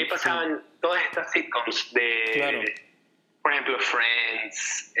Television, porque ahí pasaban todas estas sitcoms de, por ejemplo,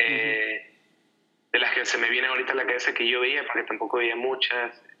 Friends, de las que se me viene ahorita a la cabeza que yo veía, porque tampoco veía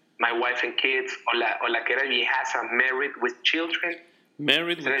muchas, My Wife and Kids, o la que era viejaza, Married with Children.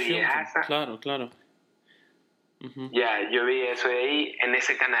 Married with Children, claro. Ya, yo vi eso de ahí en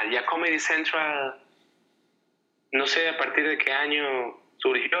ese canal. Ya Comedy Central, no sé a partir de qué año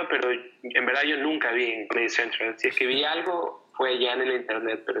surgió, pero en verdad yo nunca vi en Comedy Central. Si es que vi algo, fue ya en el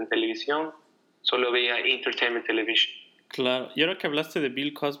internet, pero en televisión solo veía Entertainment Television. Claro, y ahora que hablaste de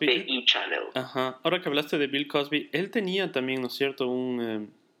Bill Cosby... De E-Channel. Ajá, ahora que hablaste de Bill Cosby, él tenía también, ¿no es cierto?,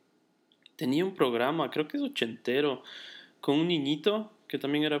 tenía un programa, creo que es ochentero, con un niñito que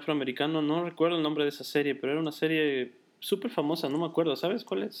también era afroamericano. No recuerdo el nombre de esa serie, pero era una serie súper famosa, no me acuerdo. ¿Sabes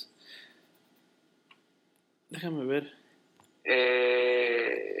cuál es? Déjame ver.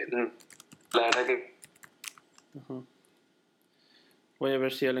 La verdad que... Ajá. Voy a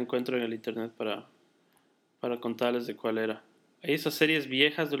ver si ya la encuentro en el internet para contarles de cuál era. Hay esas series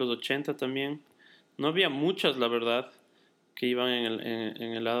viejas de los 80 también. No había muchas, la verdad, que iban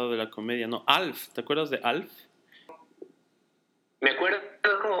en el lado de la comedia. No, Alf. ¿Te acuerdas de Alf? Me acuerdo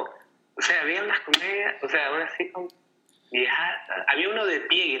como... O sea, había unas comedias... O sea, unas sitcom viejas... Había uno de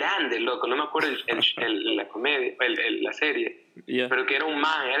Pie Grande, loco. No me acuerdo la comedia... la serie. Yeah. Pero que era un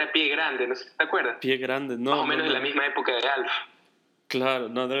man. Era Pie Grande. No sé si te acuerdas. Pie Grande, no. Más o menos de la misma época de Alf. Claro,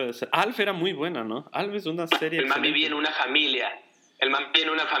 no debe de ser. Alf era muy buena, ¿no? Alf es una serie El man vivía en una familia.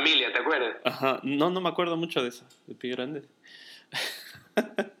 ¿Te acuerdas? Ajá. No me acuerdo mucho de esa. De Pie Grande.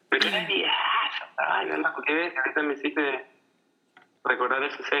 Pero era vieja. Ay, no la que ves. Ahorita me hiciste recordar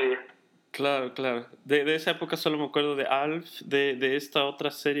esa serie. Claro. De esa época solo me acuerdo de Alf, de esta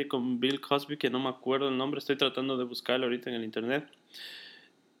otra serie con Bill Cosby, que no me acuerdo el nombre, estoy tratando de buscarlo ahorita en el internet.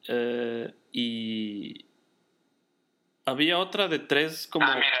 Y había otra de tres como...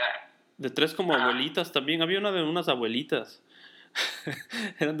 De 3 como abuelitas también. Había una de unas abuelitas.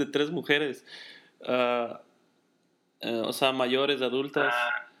 Eran de 3 mujeres. O sea, mayores, adultas.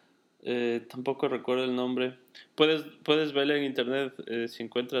 Tampoco recuerdo el nombre. Puedes verla en internet si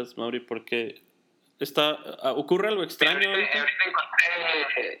encuentras, Mauri, porque ocurre algo extraño.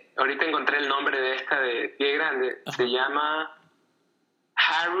 Ahorita encontré el nombre de esta de Pie Grande. Ajá. Se llama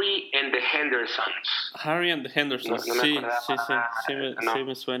Harry and the Hendersons. Harry and the Hendersons. No sí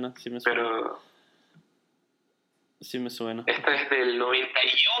me suena. Pero sí me suena. Esta es del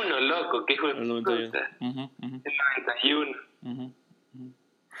 91, loco. ¿Qué hijo de puta? El 91.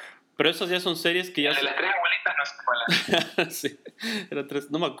 Pero esas ya son series que ya... De las 3 abuelitas no sé cuál es. Sí, eran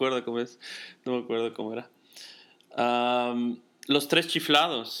 3. No me acuerdo cómo es. No me acuerdo cómo era. Los 3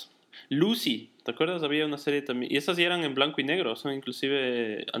 chiflados. Lucy, ¿te acuerdas? Había una serie también. Y esas ya eran en blanco y negro. Son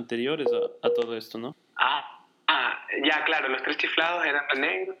inclusive anteriores a todo esto, ¿no? Ya, claro. Los 3 chiflados eran en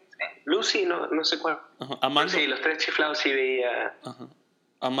negro. Lucy, no sé cuál. Amando... Sí, los 3 chiflados sí veía. Ajá.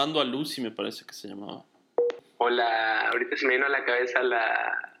 Amando a Lucy me parece que se llamaba. Ahorita se me vino a la cabeza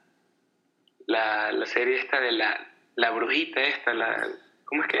la serie esta de la brujita esta,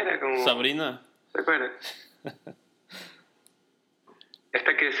 ¿cómo es que era? Como, Sabrina. ¿te acuerdas?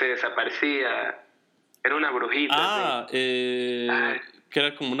 Esta que se desaparecía, era una brujita. Que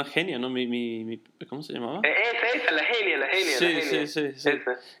era como una genia, ¿no? ¿Cómo se llamaba? Esa, la genia. Sí.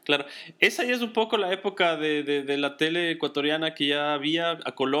 Claro. Esa ya es un poco la época de la tele ecuatoriana que ya había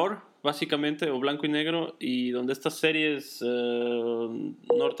a color, básicamente, o blanco y negro, y donde estas series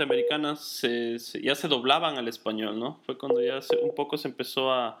norteamericanas ya se doblaban al español, ¿no? Fue cuando ya un poco se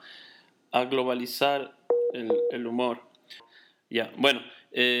empezó a globalizar el humor. Ya, bueno,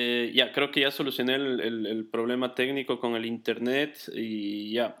 ya creo que ya solucioné el problema técnico con el internet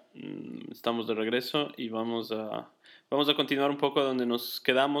y ya estamos de regreso y vamos a continuar un poco donde nos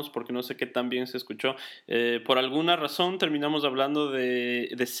quedamos porque no sé qué tan bien se escuchó. Por alguna razón terminamos hablando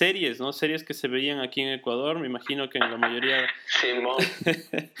de series, ¿no? Series que se veían aquí en Ecuador, me imagino que en la mayoría...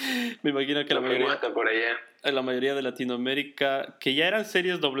 me imagino que la mayoría de Latinoamérica, que ya eran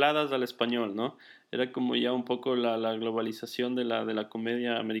series dobladas al español, ¿no? Era como ya un poco la globalización de la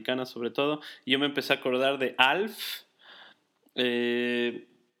comedia americana, sobre todo. Y yo me empecé a acordar de Alf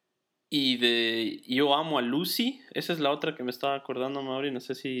y de Yo amo a Lucy. Esa es la otra que me estaba acordando, Mauri. No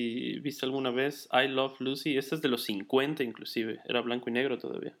sé si viste alguna vez I Love Lucy. Esta es de los 50 inclusive. Era blanco y negro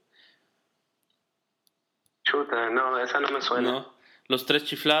todavía. Chuta, no, esa no me suena. No. Los 3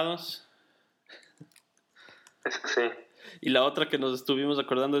 chiflados. Esa sí. Y la otra que nos estuvimos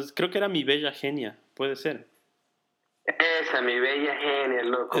acordando creo que era Mi Bella Genia, puede ser. Esa, Mi Bella Genia,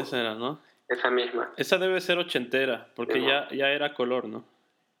 loco. Esa era, ¿no? Esa misma. Esa debe ser ochentera, porque ya era color, ¿no?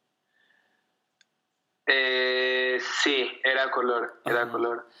 Sí, era color.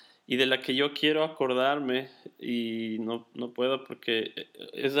 Y de la que yo quiero acordarme, y no puedo porque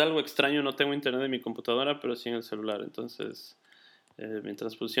es algo extraño, no tengo internet en mi computadora, pero sí en el celular. Entonces,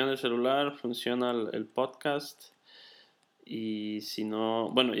 mientras funciona el celular, funciona el podcast. Y si no,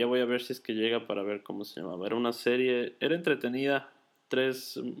 bueno, ya voy a ver si es que llega para ver cómo se llamaba. Era una serie, era entretenida.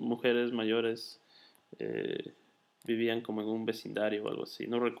 3 mujeres mayores vivían como en un vecindario o algo así.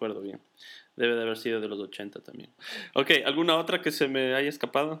 No recuerdo bien. Debe de haber sido de los 80 también. Ok, ¿alguna otra que se me haya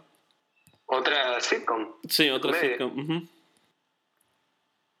escapado? ¿Otra sitcom? Sí, otra sitcom. Uh-huh.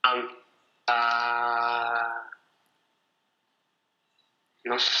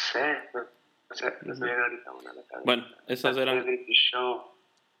 No sé. No sé ahorita una. Bueno, esas eran...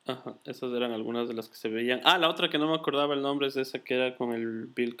 Ajá, esas eran algunas de las que se veían. La otra que no me acordaba el nombre es esa que era con el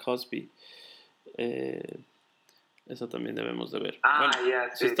Bill Cosby. Esa también debemos de ver. Bueno,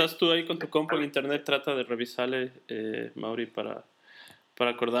 si estás tú ahí con tu compu en internet, trata de revisarle, Mauri, para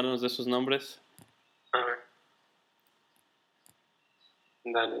acordarnos de esos nombres. A ver.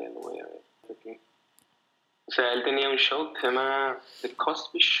 Dale, lo voy a ver aquí. O sea, él tenía un show que se llama The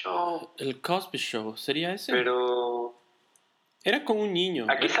Cosby Show. El Cosby Show, ¿sería ese? Pero... Era con un niño.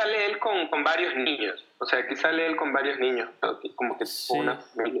 Aquí sale él con varios niños. O sea, aquí sale él con varios niños. Como que sí. Una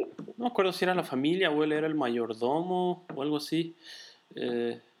familia. No me acuerdo si era la familia o él era el mayordomo o algo así.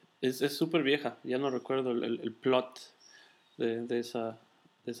 Es súper vieja. Ya no recuerdo el plot de esa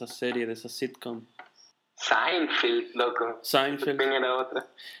serie, de esa sitcom. Seinfeld, loco. Seinfeld. Era otra.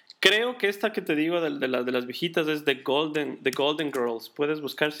 Creo que esta que te digo de las viejitas es The Golden Girls. Puedes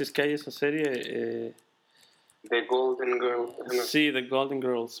buscar si es que hay esa serie. The Golden Girls. Sí, The Golden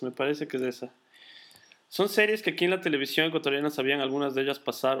Girls. Me parece que es esa. Son series que aquí en la televisión ecuatoriana sabían algunas de ellas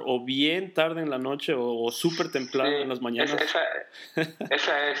pasar o bien tarde en la noche o súper temprano en las mañanas.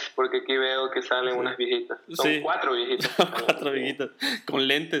 Esa es, porque aquí veo que salen unas viejitas. Son 4 viejitas. Son 4 viejitas con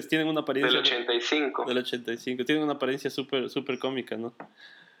lentes, tienen una apariencia... Del 85. Del 85, tienen una apariencia súper cómica, ¿no?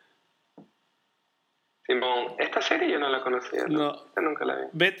 Simón, esta serie yo no la conocía, ¿no? Esta nunca la vi.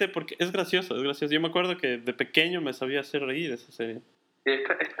 Vete porque es gracioso, es gracioso. Yo me acuerdo que de pequeño me sabía hacer reír esa serie. Y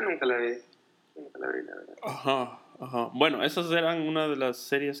esta nunca la vi. Nunca la vi, la verdad. Ajá. Bueno, esas eran una de las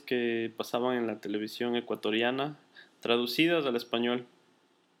series que pasaban en la televisión ecuatoriana, traducidas al español.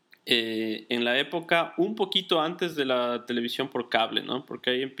 En la época un poquito antes de la televisión por cable, ¿no? Porque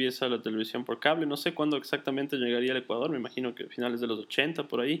ahí empieza la televisión por cable. No sé cuándo exactamente llegaría al Ecuador, me imagino que finales de los 80,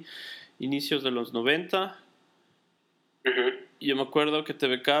 por ahí, inicios de los 90. Uh-huh. Yo me acuerdo que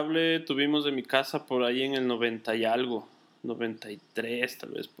TV Cable tuvimos en mi casa por ahí en el 90 y algo, 93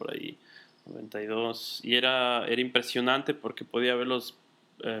 tal vez por ahí, 92. Y era impresionante porque podía ver los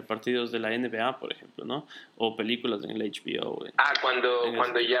partidos de la NBA, por ejemplo, ¿no? O películas en el HBO.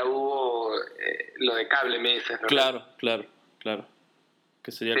 Cuando ya hubo lo de cable, me dices, ¿no? Claro.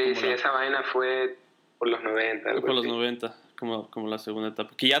 Que sería esa vaina fue por los 90. Por los 90, como la segunda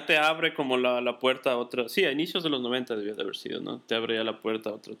etapa. Que ya te abre como la puerta a otra... Sí, a inicios de los 90 debió de haber sido, ¿no? Te abre ya la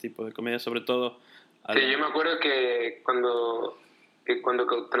puerta a otro tipo de comedia, sobre todo... yo me acuerdo que cuando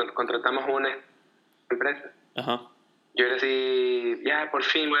contratamos una empresa... Ajá. Yo era así, por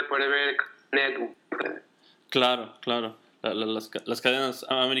fin voy a poder ver Network. Claro. Las cadenas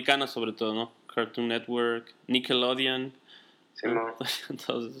americanas sobre todo, ¿no? Cartoon Network, Nickelodeon. Sí, ¿no?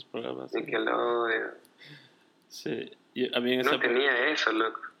 Todos esos programas. Nickelodeon. Sí. No tenía eso,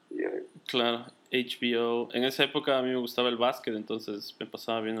 loco. Claro, HBO. En esa época a mí me gustaba el básquet, entonces me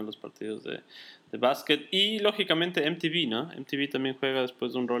pasaba viendo los partidos de básquet. Y lógicamente MTV, ¿no? MTV también juega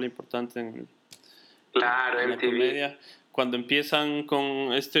después un rol importante en MTV. La comedia, cuando empiezan con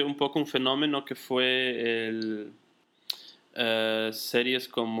un poco un fenómeno que fue series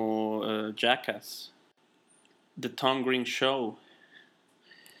como Jackass, The Tom Green Show.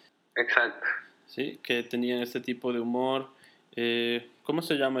 Exacto. Sí, que tenían este tipo de humor. ¿Cómo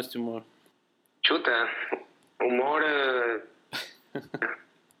se llama este humor? Chuta, humor...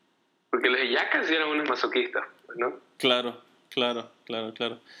 Porque los Jackass eran unos masoquistas, ¿no? Claro.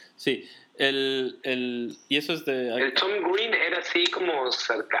 Sí, y eso es de... El Tom Green era así como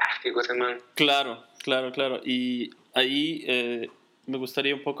sarcástico ese man. Claro. Y ahí me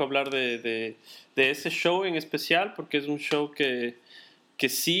gustaría un poco hablar de ese show en especial, porque es un show que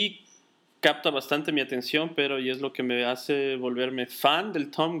sí capta bastante mi atención, pero y es lo que me hace volverme fan del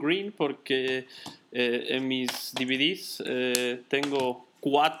Tom Green, porque en mis DVDs tengo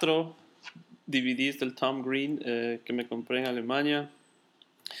 4 DVDs del Tom Green que me compré en Alemania.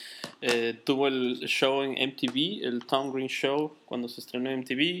 Tuvo el show en MTV, el Tom Green Show, cuando se estrenó en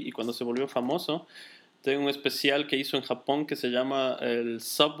MTV y cuando se volvió famoso. Tengo un especial que hizo en Japón que se llama el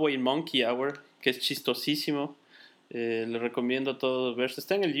Subway Monkey Hour, que es chistosísimo. Le recomiendo a todos verse.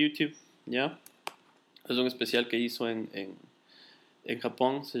 Está en el YouTube, ¿ya? Es un especial que hizo en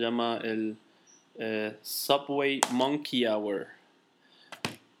Japón. Se llama el Subway Monkey Hour.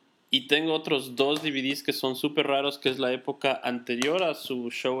 Y tengo otros 2 DVDs que son súper raros, que es la época anterior a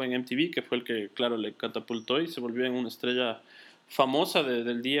su show en MTV, que fue el que, claro, le catapultó y se volvió en una estrella famosa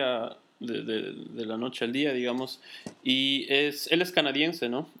del día, de la noche al día, digamos. Y él es canadiense,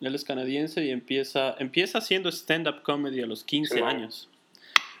 ¿no? Él es canadiense y empieza haciendo stand-up comedy a los 15 años.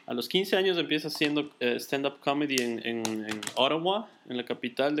 A los 15 años empieza haciendo stand-up comedy en Ottawa, en la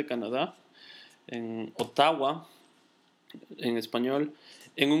capital de Canadá, en Ottawa, en español,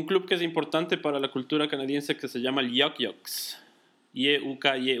 en un club que es importante para la cultura canadiense que se llama el Yuk Yuk's, Yuk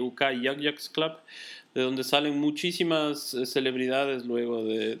Yuk's Club, de donde salen muchísimas celebridades luego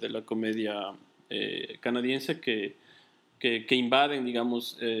de la comedia canadiense que invaden,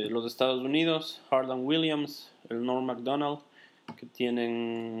 digamos, los Estados Unidos. Harlan Williams, el Norm Macdonald, que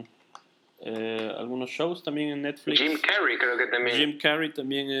tienen algunos shows también en Netflix. Jim Carrey creo que también. Jim Carrey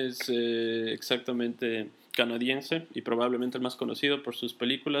también es exactamente canadiense y probablemente el más conocido por sus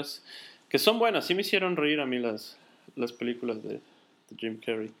películas, que son buenas. Sí me hicieron reír a mí las películas de Jim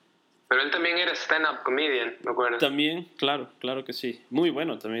Carrey. Pero él también era stand-up comedian, me acuerdo. También, claro que sí. Muy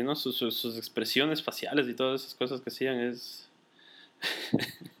bueno también, ¿no? Sus expresiones faciales y todas esas cosas que hacían es...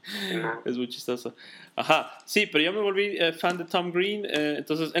 es muy chistoso. Ajá, sí, pero yo me volví fan de Tom Green.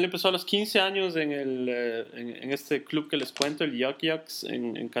 Entonces, él empezó a los 15 años en este club que les cuento, el Yuk Yuk's,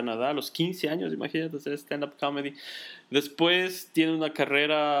 en Canadá. A los 15 años, imagínate, hacer stand-up comedy. Después tiene una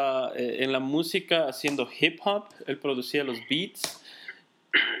carrera en la música haciendo hip-hop. Él producía los beats.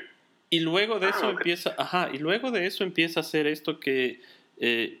 Y luego de eso okay. empieza a hacer esto que,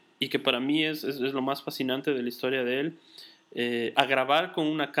 y que para mí es lo más fascinante de la historia de él, a grabar con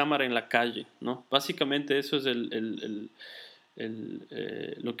una cámara en la calle, ¿no? Básicamente eso es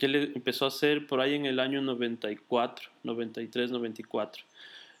lo que él empezó a hacer por ahí en el año 94, 93, 94.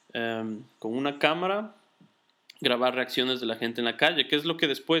 Con una cámara, grabar reacciones de la gente en la calle, que es lo que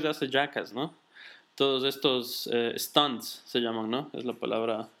después hace Jackass, ¿no? Todos estos stunts se llaman, ¿no? Es la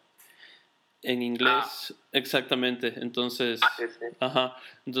palabra en inglés, exactamente. Entonces, sí, sí.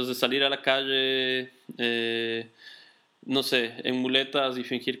 Entonces salir a la calle, no sé, en muletas y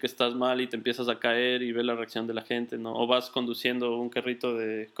fingir que estás mal y te empiezas a caer y ver la reacción de la gente, ¿no? O vas conduciendo un carrito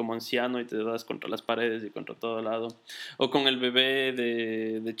como anciano y te das contra las paredes y contra todo lado. O con el bebé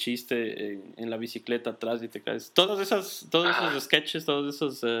de chiste en la bicicleta atrás y te caes. Todos esos sketches, todos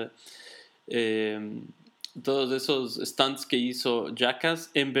esos stunts que hizo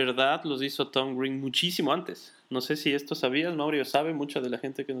Jackass, en verdad los hizo Tom Green muchísimo antes. No sé si esto sabías, Mauricio, ¿sabe mucha de la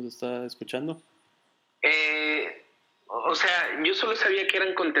gente que nos está escuchando? O sea, yo solo sabía que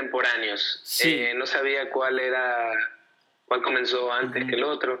eran contemporáneos. Sí. No sabía cuál comenzó antes que el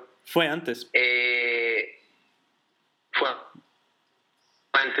otro. Fue antes. Fue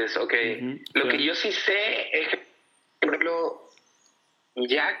antes, ok. Lo que yo sí sé es que, por ejemplo,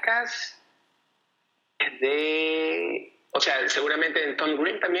 Jackass es de... O sea, seguramente en Tom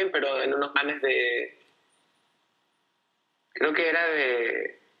Green también, pero en unos manes de... Creo que era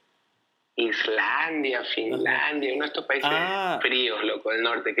de Islandia, Finlandia, uno de estos países fríos, loco, del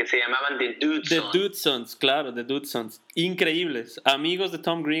norte, que se llamaban The Dudesons. The Dudesons, claro, The Dudesons. Increíbles. Amigos de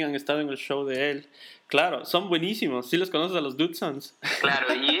Tom Green han estado en el show de él. Claro, son buenísimos. ¿Sí los conoces a los Dudesons?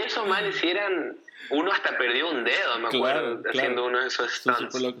 Claro, y esos manes sí eran... Uno hasta perdió un dedo, me acuerdo, haciendo uno de esos stunts.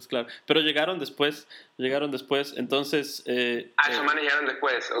 Son súper locos, claro. Pero llegaron después, entonces... esos manes llegaron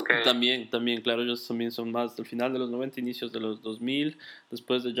después, ok. También, claro, ellos también son más del final de los 90, inicios de los 2000,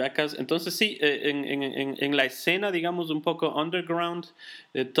 después de Jackass. Entonces sí, en la escena, digamos, un poco underground,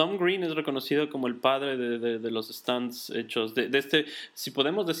 Tom Green es reconocido como el padre de los stunts hechos, de este, si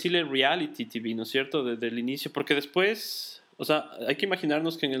podemos decirle reality TV, ¿no es cierto?, desde el inicio, porque después, o sea, hay que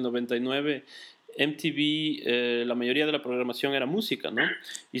imaginarnos que en el 99... MTV, la mayoría de la programación era música, ¿no?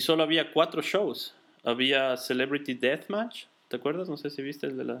 Y solo había 4 shows. Había Celebrity Deathmatch, ¿te acuerdas? No sé si viste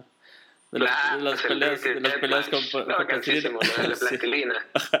el de las peleas con plastilina.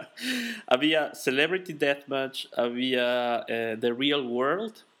 Había Celebrity Deathmatch, había The Real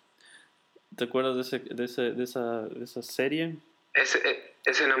World. ¿Te acuerdas de esa serie?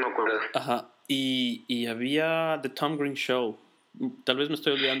 Ese no me acuerdo. Ajá. Y había The Tom Green Show. Tal vez me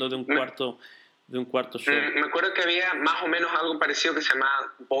estoy olvidando de un cuarto show. Me acuerdo que había más o menos algo parecido que se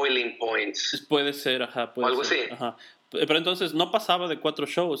llamaba Boiling Points. Puede ser, o algo así. Ajá. Pero entonces no pasaba de 4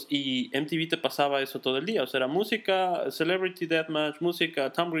 shows y MTV te pasaba eso todo el día. O sea, era música, Celebrity Deathmatch,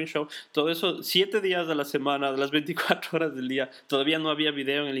 música, Tom Green Show, todo eso 7 días de la semana, de las 24 horas del día. Todavía no había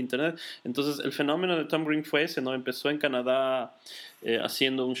video en el internet. Entonces el fenómeno de Tom Green fue ese, ¿no? Empezó en Canadá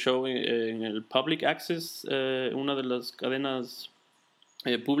haciendo un show en el Public Access, una de las cadenas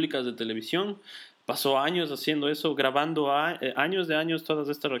públicas de televisión. Pasó años haciendo eso, grabando años de años todas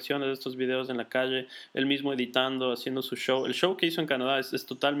estas reacciones, estos videos en la calle, él mismo editando, haciendo su show. El show que hizo en Canadá es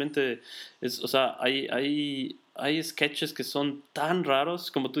totalmente, o sea, hay sketches que son tan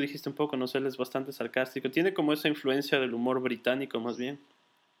raros, como tú dijiste un poco, no sé, él es bastante sarcástico. Tiene como esa influencia del humor británico más bien,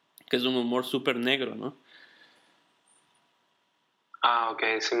 que es un humor súper negro, ¿no? Ok,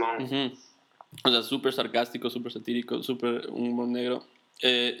 Simón. O sea, súper sarcástico, súper satírico, súper humor negro.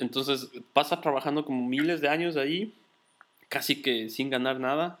 Entonces pasa trabajando como miles de años ahí, casi que sin ganar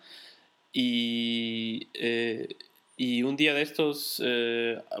nada. Y un día de estos,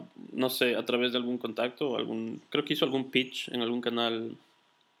 no sé, a través de algún contacto, creo que hizo algún pitch en algún canal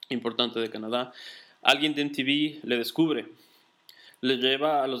importante de Canadá, alguien de MTV le descubre, le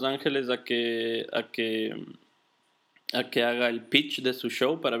lleva a Los Ángeles a que haga el pitch de su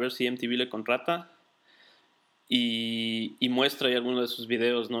show para ver si MTV le contrata. Y muestra ahí algunos de sus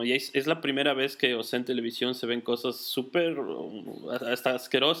videos, ¿no? Y es la primera vez que, o sea, en televisión se ven cosas súper, hasta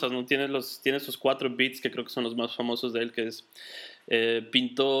asquerosas, ¿no? Tiene sus 4 beats, que creo que son los más famosos de él, que es,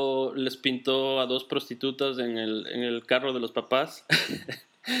 les pintó a 2 prostitutas en el carro de los papás,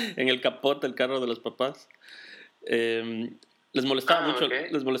 en el capot del carro de los papás. Les molestaba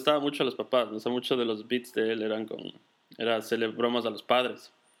mucho a los papás, o sea, muchos de los beats de él eran hacerle bromas a los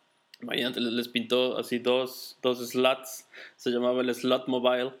padres. Imagínate, les pintó así dos sluts, se llamaba el Slut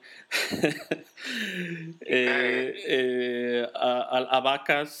Mobile. A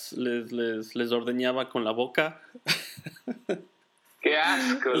vacas les ordeñaba con la boca. ¡Qué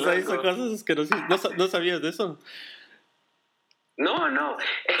asco, O sea, hizo loco! cosas asquerosísimas. ¿No sabías de eso? No.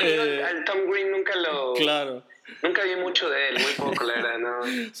 Es que yo al Tom Green Claro. nunca vi mucho de él, muy poco, la verdad, ¿no?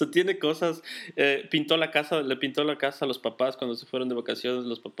 O sea, tiene cosas. Le pintó la casa a los papás cuando se fueron de vacaciones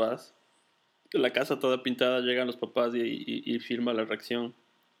los papás. La casa toda pintada, llegan los papás y filma la reacción.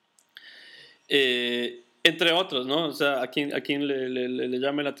 Entre otros, ¿no? O sea, a quien le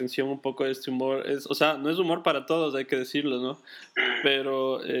llame la atención un poco este humor, o sea, no es humor para todos, hay que decirlo, ¿no?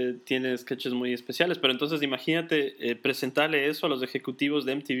 Pero tiene sketches muy especiales. Pero entonces imagínate presentarle eso a los ejecutivos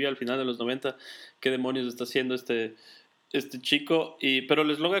de MTV al final de los 90, qué demonios está haciendo este chico, pero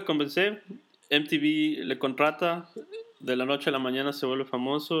les logra convencer, MTV le contrata, de la noche a la mañana se vuelve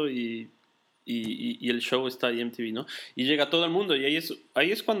famoso y el show está ahí en MTV, ¿no? Y llega a todo el mundo y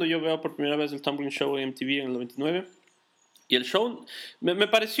ahí es cuando yo veo por primera vez el Tom Green Show en MTV en el 99. Y el show me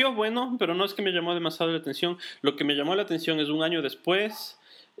pareció bueno, pero no es que me llamó demasiado la atención. Lo que me llamó la atención es un año después,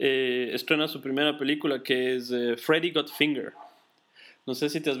 estrena su primera película que es Freddy Got Finger. No sé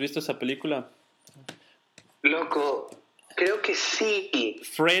si te has visto esa película. Loco, creo que sí.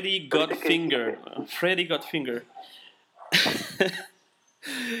 Freddy Got Finger. Freddy Got Finger.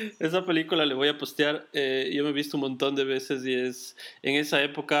 Esa película le voy a postear. Yo me he visto un montón de veces y en esa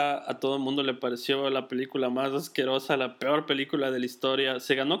época a todo el mundo le pareció la película más asquerosa, la peor película de la historia.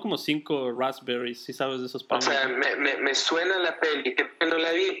 Se ganó como 5 Raspberries, si sabes de esos premios. O sea, me suena la peli, que no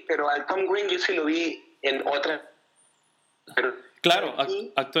la vi, pero al Tom Green yo sí lo vi en otra. Pero claro,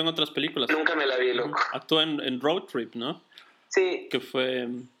 actuó en otras películas. Nunca me la vi, loco. Actuó en Road Trip, ¿no? Sí. Que fue...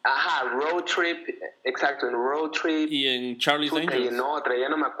 Ajá, Road Trip, exacto, en Road Trip. Y en Charlie's Angels. Y en otra, ya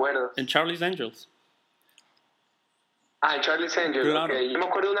no me acuerdo. En Charlie's Angels. En Charlie's Angels, claro. Okay. Yo me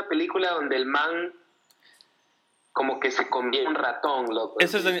acuerdo de una película donde el man como que se comía un ratón, loco.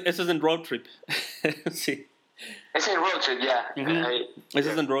 Ese es en Road Trip. Sí. Es en Road Trip, ya. Yeah.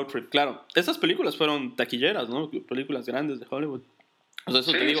 Ese es en Road Trip, claro. Esas películas fueron taquilleras, ¿no? Películas grandes de Hollywood. O sea,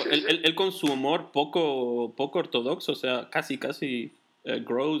 eso te digo, él con su humor poco ortodoxo, o sea, casi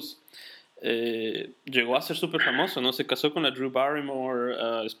gross, llegó a ser súper famoso, ¿no? Se casó con la Drew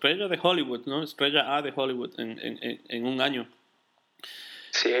Barrymore, estrella de Hollywood, ¿no? Estrella A de Hollywood en un año.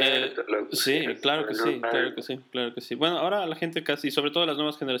 Sí, claro que sí. Bueno, ahora la gente casi, sobre todo las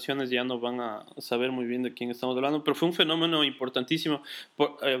nuevas generaciones, ya no van a saber muy bien de quién estamos hablando, pero fue un fenómeno importantísimo,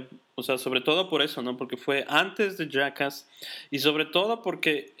 o sea, sobre todo por eso, ¿no? Porque fue antes de Jackass y sobre todo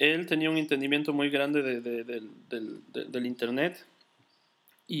porque él tenía un entendimiento muy grande del internet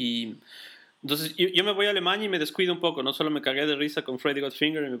y... Entonces yo me voy a Alemania y me descuido un poco, no solo me cagué de risa con Freddy Got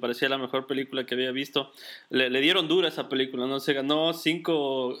Finger y me parecía la mejor película que había visto, le dieron dura a esa película, ¿no? Se ganó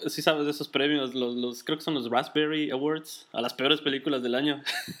 5, si sabes de esos premios, los creo que son los Raspberry Awards, a las peores películas del año.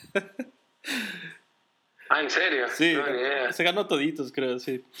 ¿En serio? Sí, se ganó toditos, creo,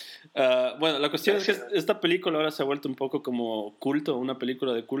 sí. Bueno, la cuestión es que esta película ahora se ha vuelto un poco como culto, una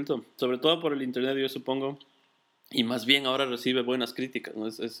película de culto, sobre todo por el internet, yo supongo. Y más bien ahora recibe buenas críticas, ¿no?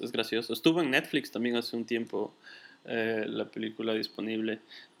 Es gracioso. Estuvo en Netflix también hace un tiempo la película disponible.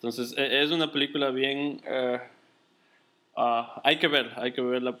 Entonces, es una película bien... hay que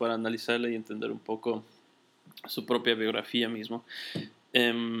verla para analizarla y entender un poco su propia biografía mismo.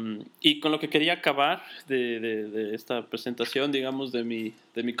 Y con lo que quería acabar de esta presentación, digamos, de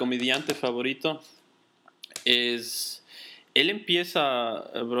mi comediante favorito, es... Él empieza,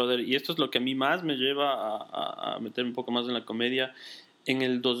 brother, y esto es lo que a mí más me lleva a meterme un poco más en la comedia, en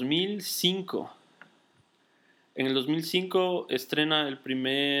el 2005. En el 2005 estrena el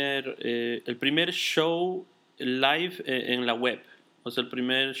primer show live en la web, o sea, el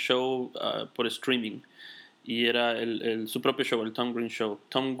primer show por streaming. Y era su propio show, el Tom Green Show.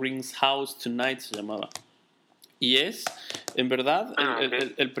 Tom Green's House Tonight se llamaba. Y es, en verdad,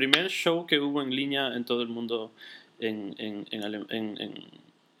 el primer show que hubo en línea en todo el mundo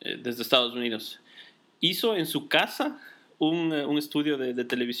desde Estados Unidos. Hizo en su casa un estudio de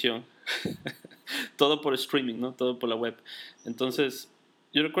televisión. Todo por streaming, ¿no? Todo por la web. Entonces,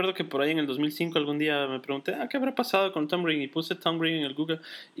 yo recuerdo que por ahí en el 2005 algún día me pregunté, ¿qué habrá pasado con Tom Green? Y puse Tom Green en el Google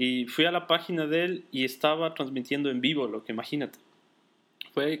y fui a la página de él y estaba transmitiendo en vivo, lo que imagínate.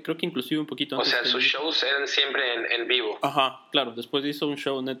 Fue, creo que inclusive un poquito antes. O sea, sus shows eran siempre en vivo. Ajá, claro. Después hizo un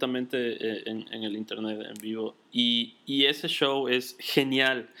show netamente en el internet, en vivo. Y ese show es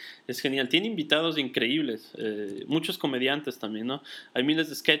genial. Es genial. Tiene invitados increíbles. Muchos comediantes también, ¿no? Hay miles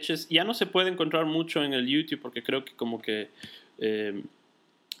de sketches. Ya no se puede encontrar mucho en el YouTube porque creo que como que...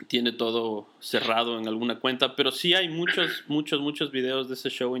 tiene todo cerrado en alguna cuenta, pero sí hay muchos videos de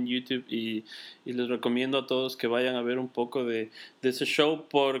ese show en YouTube y les recomiendo a todos que vayan a ver un poco de ese show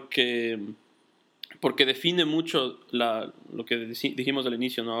porque porque define mucho lo que dijimos al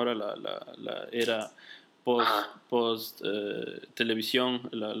inicio, ¿no? Ahora la era post televisión,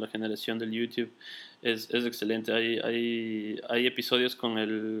 la generación del YouTube es excelente. Hay episodios con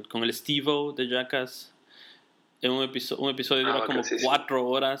el Steve-O de Jackass. Un episodio dura como 4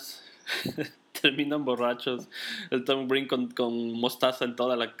 horas. Terminan borrachos. El Tom Green con mostaza en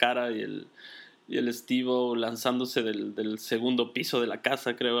toda la cara y el Steve-O lanzándose del segundo piso de la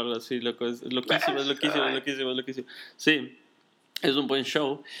casa, creo, algo así. Es loquísimo. Sí, es un buen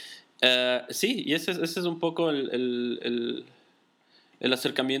show. Sí, y ese es un poco el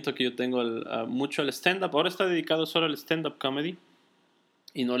acercamiento que yo tengo mucho al stand-up. Ahora está dedicado solo al stand-up comedy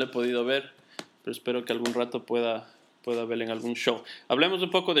y no lo he podido ver, pero espero que algún rato pueda verlo en algún show. Hablemos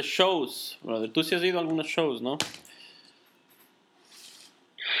un poco de shows, brother. Tú sí has ido a algunos shows, ¿no?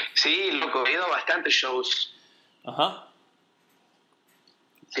 Sí, loco, he ido a bastantes shows. Ajá.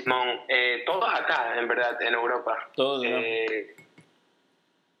 Simón, todos acá, en verdad, en Europa. Todos, ¿no?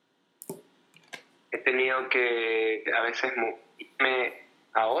 He tenido que a veces irme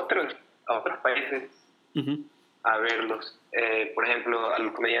a otros países a verlos. Por ejemplo, a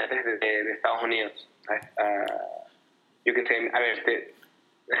los comediantes de Estados Unidos. Yo que sé, a ver,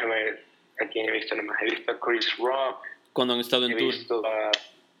 déjame ver a quién he visto nomás. He visto a Chris Rock. Cuando han estado en tour. Visto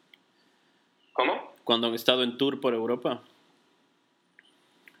 ¿Cómo? Cuando han estado en tour por Europa.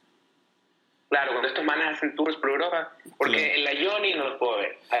 Claro, cuando estos manes hacen tours por Europa, porque claro. En la Johnny no los puedo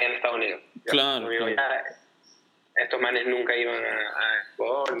ver, allá en Estados Unidos. Claro. Estos manes nunca iban a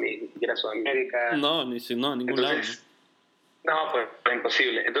Ecuador, ni siquiera a Sudamérica. No, ningún lado. No, pues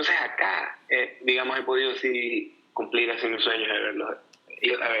imposible. Entonces acá, digamos, he podido sí cumplir así mis sueños de verlos.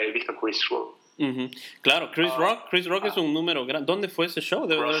 Haber visto Chris Rock. Claro, Chris Rock es un número grande. ¿Dónde fue ese show?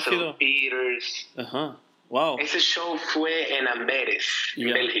 Debe haber sido Peters. Ajá. Wow. Ese show fue en Amberes,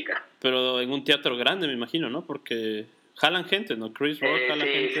 en Bélgica. Pero en un teatro grande, me imagino, ¿no? Porque jalan gente, ¿no? Chris Rock jala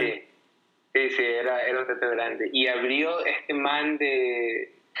gente. Sí, era un teatro grande. Y abrió este man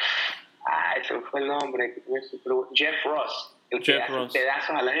de... ese fue el nombre. Jeff Ross. El que hace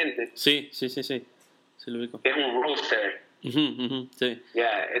pedazos a la gente. Sí. lo ubico. Es un roaster. Sí.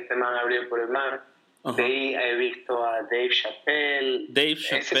 Este man abrió por el mar. De ahí he visto a Dave Chappelle.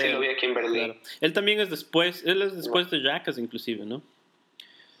 Ese sí lo vi aquí en Berlín. Claro. Él también es después de Jackass, inclusive, ¿no?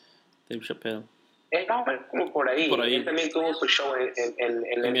 Dave Chappelle. No, como por ahí. Él también tuvo su show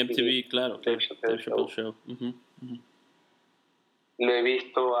en MTV, claro. Dave Chappelle Show. Lo he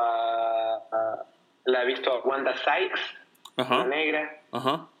visto la he visto a Wanda Sykes, la negra.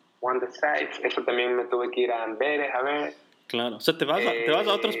 Wanda Sykes. Eso también me tuve que ir a Amberes a ver. Claro, o sea, te vas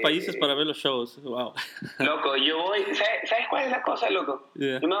a otros países para ver los shows. Wow. Loco, yo voy... ¿Sabes cuál es la cosa, loco?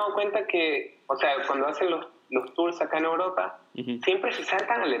 Yeah. Yo me he dado cuenta que, o sea, cuando hacen los tours acá en Europa, siempre se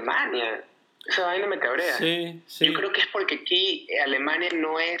saltan a Alemania. Esa vaina me cabrea. Sí. Yo creo que es porque aquí Alemania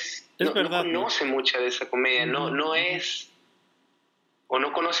no conoce mucho de esa comedia, no es... O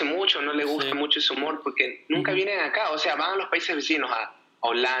no conoce mucho, no le gusta mucho ese humor, porque nunca vienen acá. O sea, van a los países vecinos, a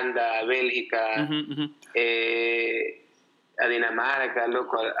Holanda, a Bélgica, a Dinamarca,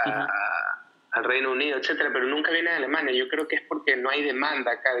 loco, al Reino Unido, etcétera, pero nunca viene a Alemania. Yo creo que es porque no hay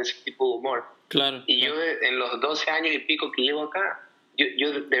demanda acá de ese tipo de humor. Claro. Y yo en los 12 años y pico que llevo acá,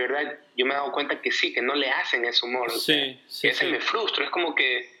 yo de verdad, yo me he dado cuenta que sí, que no le hacen ese humor. O sea, ese me frustra, es como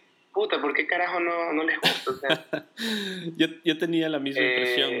que, puta, ¿por qué carajo no les gusta? O sea, yo tenía la misma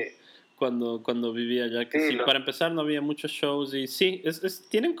impresión cuando vivía allá, que sí, para empezar no había muchos shows y sí,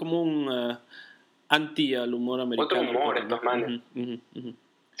 tienen como un... anti al humor americano. Otro humor, estos manes.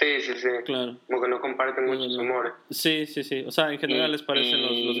 Sí. Claro. Como que no comparten mucho su humor. Sí. O sea, en general les parecen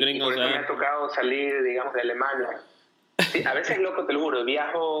los gringos. Y por eso me ha tocado salir, digamos, de Alemania. Sí, a veces, loco, te lo juro,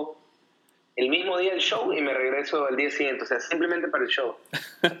 viajo el mismo día del show y me regreso al día siguiente. O sea, simplemente para el show.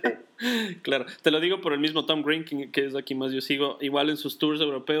 Sí. Claro. Te lo digo por el mismo Tom Green, que es aquí más yo sigo. Igual en sus tours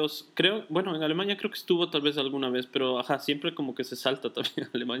europeos. Creo, bueno, en Alemania creo que estuvo tal vez alguna vez, pero siempre como que se salta también a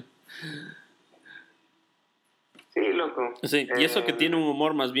Alemania. Sí, loco. Sí, y eso que tiene un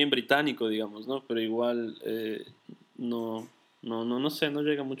humor más bien británico, digamos, ¿no? Pero igual no sé, no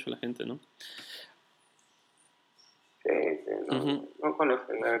llega mucho a la gente, ¿no? Sí, no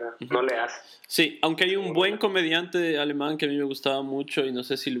conocen, la verdad. No le hace. Sí, aunque hay un buen comediante alemán que a mí me gustaba mucho y no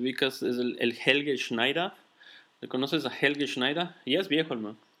sé si lo ubicas, es el Helge Schneider. ¿Le conoces a Helge Schneider? Ya es viejo,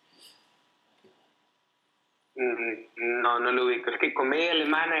 hermano. No lo ubico. Es que comedia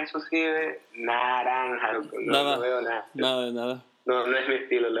alemana, eso sí, naranja. No veo nada. Nada. No es mi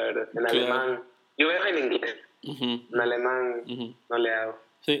estilo, la verdad. En alemán, yo veo en inglés. En alemán no le hago.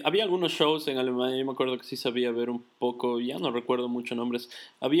 Sí, había algunos shows en Alemania, yo me acuerdo que sí sabía ver un poco, ya no recuerdo muchos nombres.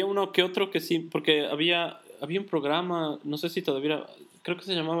 Había uno que otro que sí, porque había un programa, no sé si todavía, creo que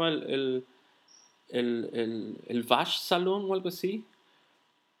se llamaba el Vash Salon o algo así.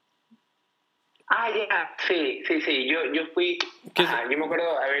 Ah, ya, sí, sí, sí, yo fui, Que es- ajá, yo me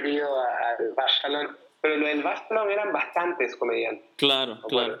acuerdo haber ido al Barcelona, pero lo del Barcelona eran bastantes comediantes, claro, me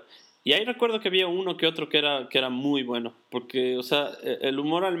claro. acuerdo. Y ahí recuerdo que había uno que otro que era muy bueno, porque, o sea, el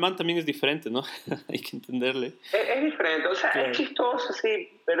humor alemán también es diferente, ¿no? Hay que entenderle. Es diferente, o sea, es Claro, chistoso, sí,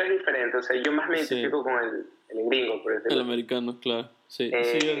 pero es diferente, o sea, yo más me sí, identifico con el gringo, por el decirlo así. americano, claro, sí,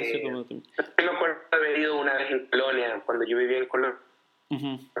 sí, yo de cierto Eh, modo también. yo me acuerdo haber ido una vez en Colonia, cuando yo vivía en Colonia,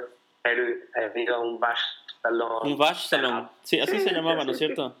 Ujú. haber ido a un bar Un salón Vash stand-up. Salon, sí, Sí, así se sí, llamaba, ¿no sí, es sí.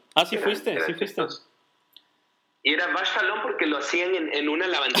 cierto? Ah, sí fuiste, sí Era fuiste. chistoso. Y era bar salón porque lo hacían en una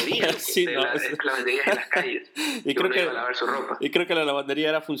lavandería, Sí, de no. las lavanderías en las calles, Y que creo uno iba a que lavar su ropa. y creo que la lavandería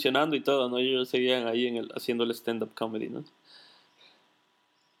era funcionando y todo, ¿no? Ellos seguían ahí haciendo el stand-up comedy, ¿no?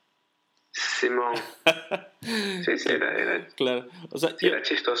 Simón, sí, sí, Claro. O sea, sí, era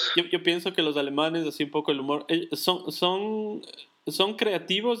chistoso. yo pienso que los alemanes, así un poco el humor, son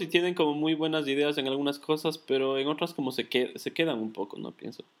creativos y tienen como muy buenas ideas en algunas cosas, pero en otras como se quedan un poco, ¿no?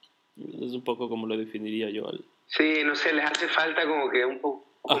 Pienso. Es un poco como lo definiría yo al... Sí, no sé, les hace falta como que un poco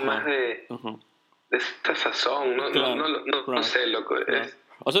más Ajá, ajá. de esta sazón, Claro, no claro, sé, loco, claro.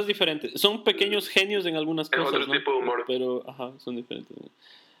 O sea, es diferente. Son pequeños genios en algunas es cosas, otro ¿no? tipo de humor. Pero, ajá, son diferentes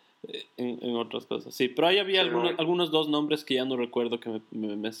en otras cosas. Sí, pero ahí había Simón. algunos dos nombres que ya no recuerdo que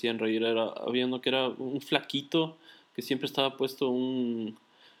me hacían reír. Había uno que era un flaquito que siempre estaba puesto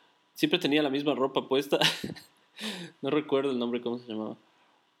Siempre tenía la misma ropa puesta. No recuerdo el nombre, cómo se llamaba.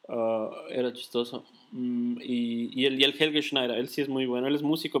 Era chistoso. Y el Helge Schneider, él sí es muy bueno. Él es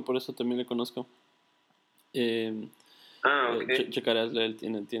músico, por eso también le conozco. Eh, Ah, ok. Checarás, él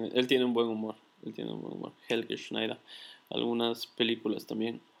tiene un buen humor. Él tiene un buen humor. Helge Schneider. Algunas películas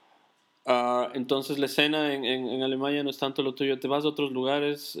también. Entonces la escena en Alemania no es tanto lo tuyo. ¿Te vas a otros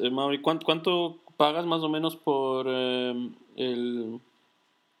lugares, Mauri? ¿Cuánto pagas más o menos por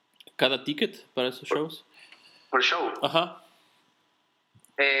cada ticket para esos shows? Por show. Ajá.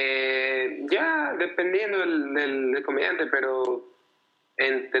 Ya, dependiendo del comediante, pero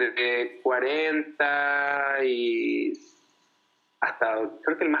entre 40 y hasta,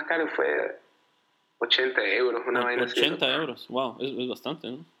 creo que el más caro fue 80 euros, una vaina así, 80 loco. euros. Wow, es bastante,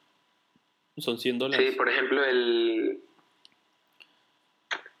 ¿no? Son Sí, $100. por ejemplo,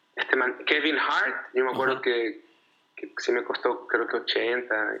 este man, Kevin Hart, yo me acuerdo Ajá. que sí me costó, creo que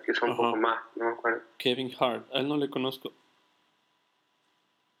 80, quizá un poco Ajá. más, no me acuerdo. Kevin Hart. A él no le conozco.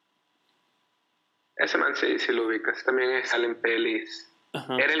 Ese man sí lo ubicas, también sale en pelis.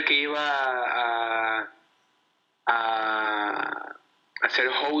 Ajá. Era el que iba a ser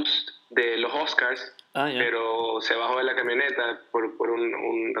host de los Oscars, Ah, ya. pero se bajó de la camioneta por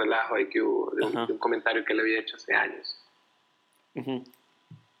un relajo ahí que hubo, Ajá. de un comentario que le había hecho hace años. Ujú.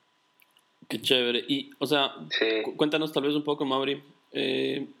 Qué chévere. Y, o sea, Sí. cuéntanos tal vez un poco, Mauri,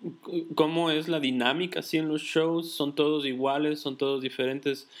 ¿cómo es la dinámica así en los shows? ¿Son todos iguales? ¿Son todos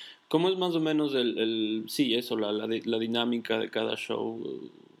diferentes? ¿Cómo es más o menos sí, eso, la dinámica de cada show?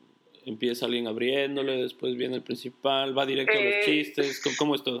 ¿Empieza alguien abriéndole, después viene el principal, va directo a los chistes?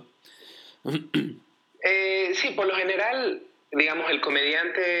 ¿Cómo es todo? Sí, por lo general, digamos, el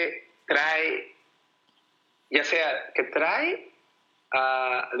comediante trae, ya sea que trae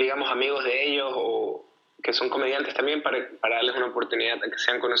a, digamos, amigos de ellos o que son comediantes también para darles una oportunidad a que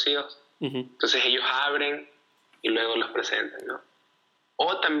sean conocidos. Ujú. Entonces ellos abren y luego los presentan, ¿no?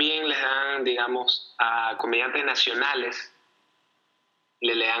 O también les dan, digamos, a comediantes nacionales,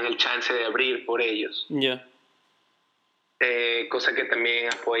 le dan el chance de abrir por ellos. Ya. Cosa que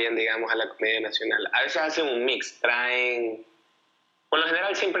también apoyan, digamos, a la comedia nacional. A veces hacen un mix, traen... Por lo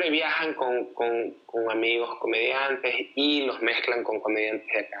general siempre viajan con amigos comediantes y los mezclan con comediantes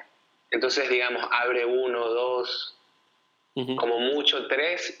de acá. Entonces, digamos, abre uno, dos, Ujú. como mucho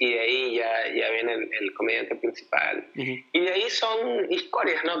tres, y de ahí ya viene el comediante principal. Ujú. Y de ahí son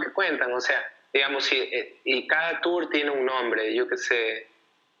historias, ¿no?, que cuentan. O sea, digamos, y cada tour tiene un nombre. Yo qué sé,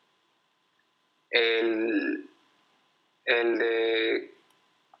 el de...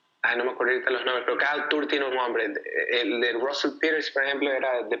 Ay, no me acuerdo ahorita los nombres, pero cada tour tiene un nombre. El de Russell Peters, por ejemplo,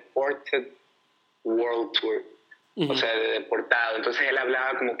 era Deported World Tour. Ujú. O sea, de deportado. Entonces él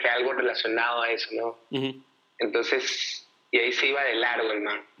hablaba como que algo relacionado a eso, ¿no? Ujú. Entonces, y ahí se iba de largo el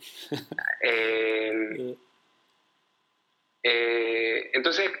man.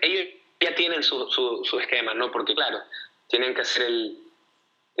 Entonces ellos ya tienen su esquema, ¿no? Porque claro, tienen que hacer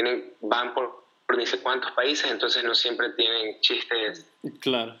van por por ni sé cuántos países, entonces no siempre tienen chistes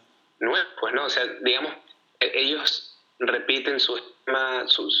Claro. nuevos, pues, ¿no? O sea, digamos, ellos repiten sus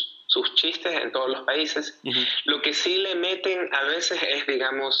chistes en todos los países. Uh-huh. Lo que sí le meten a veces es,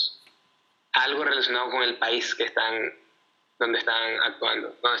 digamos, algo relacionado con el país donde están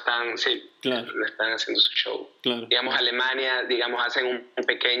actuando, donde están haciendo su show. Claro. Digamos, Alemania, digamos, hacen un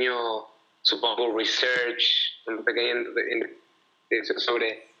pequeño, supongo, research, un pequeño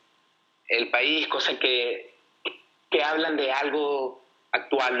sobre el país, cosas que hablan de algo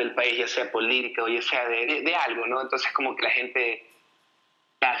actual del país, ya sea política o ya sea de algo, ¿no? Entonces como que la gente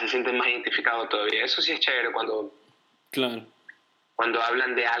ya se siente más identificado todavía. Eso sí es chévere cuando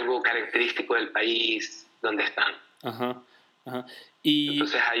hablan de algo característico del país donde están. Ajá. Y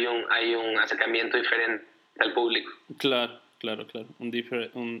entonces hay un acercamiento diferente al público. Claro.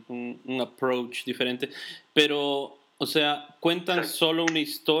 Un approach diferente. Pero, o sea, cuentan solo una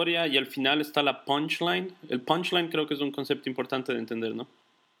historia y al final está la punchline. El punchline creo que es un concepto importante de entender, ¿no?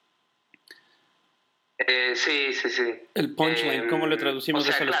 Sí. El punchline, ¿cómo le traducimos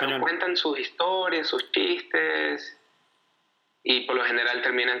eso al español? Cuentan sus historias, sus chistes y por lo general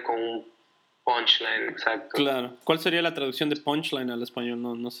terminan con un punchline, exacto. Claro. ¿Cuál sería la traducción de punchline al español?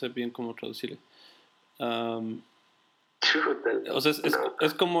 No sé bien cómo traducirlo. O sea,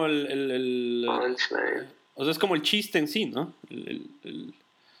 es como el punchline. O sea, es como el chiste en sí, ¿no?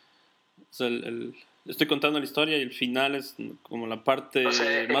 Estoy contando la historia y el final es como la parte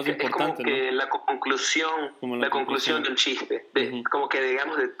más importante, es como que ¿no? la conclusión del chiste. Como que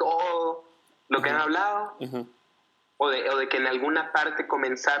digamos de todo lo que han hablado. O de que en alguna parte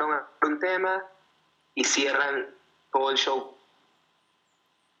comenzaron a hablar un tema y cierran todo el show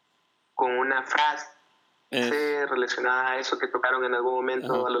con una frase relacionada a eso que tocaron en algún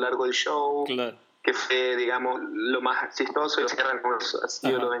momento a lo largo del show. Claro. Que fue, digamos, lo más chistoso y lo cierran con eso. Así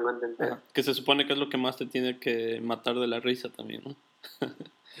yo lo vengo a entender. Que se supone que es lo que más te tiene que matar de la risa también, ¿no?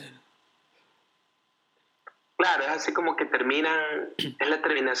 Claro, es así como que terminan, es la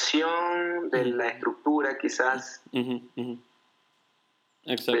terminación de la estructura quizás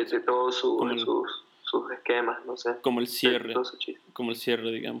Exacto. de todos sus esquemas, no sé. Como el cierre,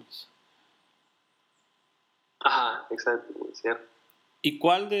 digamos. Ajá, exacto, como el cierre. ¿Y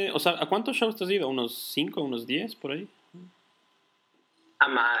 ¿a cuántos shows te has ido? ¿Unos 5, unos 10 por ahí? A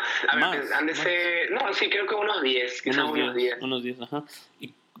más. Han de ser... No, sí, creo que unos 10, quizás unos 10. Unos 10, ajá.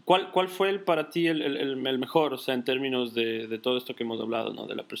 ¿Y cuál fue para ti el mejor, o sea, en términos de todo esto que hemos hablado, ¿no?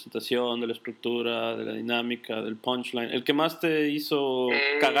 De la presentación, de la estructura, de la dinámica, del punchline. ¿El que más te hizo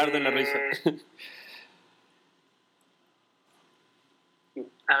cagar de la risa?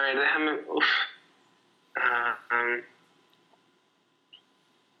 A ver, déjame...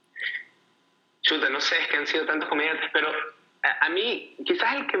 Chuta, no sé, es que han sido tantos comediantes, pero a mí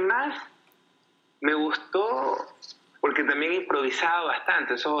quizás el que más me gustó, porque también he improvisado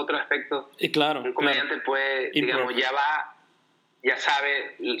bastante, eso es otro aspecto. Y claro, un comediante puede, digamos, ya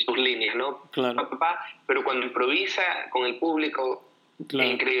sabe sus líneas, ¿no? Claro. Pero cuando improvisa con el público, es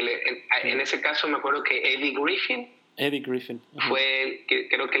increíble. En ese caso me acuerdo que Eddie Griffin fue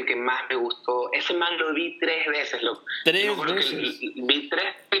creo que el que más me gustó. Ese man lo vi 3 veces, loco. 3 veces. Vi 3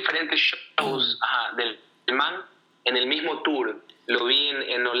 diferentes shows del man en el mismo tour. Lo vi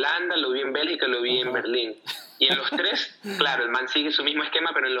en Holanda, lo vi en Bélgica, lo vi en Berlín. Y en los 3, claro, el man sigue su mismo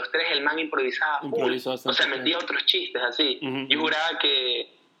esquema, pero en los 3 el man improvisaba. O sea, metía otros chistes así. Yo juraba que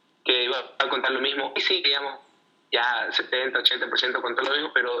iba a contar lo mismo. Y sí, digamos, ya 70, 80% contó lo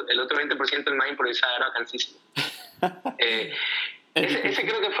mismo, pero el otro 20% el man improvisaba era bacanísimo. Ese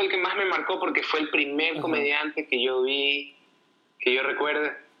creo que fue el que más me marcó porque fue el primer comediante que yo vi, que yo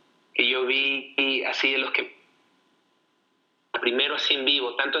recuerdo, que yo vi y así de los que primero así en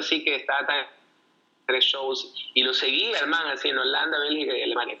vivo, tanto así que estaba tan 3 shows y lo seguí al man así en Holanda, Bélgica y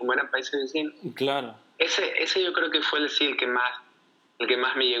Alemania, como eran países vecinos. Claro. Ese yo creo que fue el que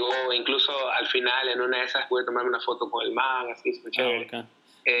más me llegó, incluso al final en una de esas pude tomarme una foto con el man, así súper chévere.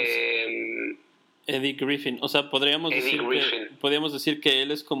 Eddie Griffin, o sea, podríamos decir que él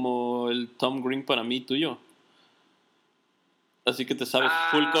es como el Tom Green para mí, tuyo. Así que te sabes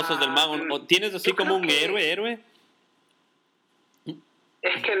full cosas del man. ¿O tienes así como un héroe?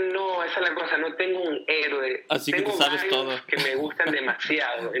 Es que no, esa es la cosa, no tengo un héroe. Así que te sabes todo. Que me gustan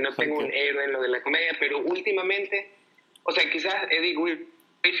demasiado y no tengo un héroe en lo de la comedia, pero últimamente, o sea, quizás Eddie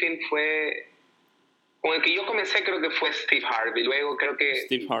Griffin fue... Con el que yo comencé creo que fue Steve Harvey. Luego creo que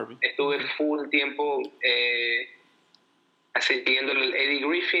estuve full tiempo siguiendo el Eddie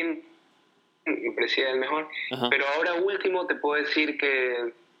Griffin, me parecía el mejor. Pero ahora último te puedo decir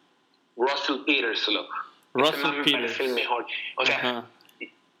que Russell Peters, loco. Me parece el mejor. O sea,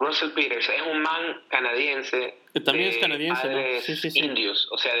 Russell Peters es un man canadiense. También es canadiense, ¿no? Padres Sí. indios,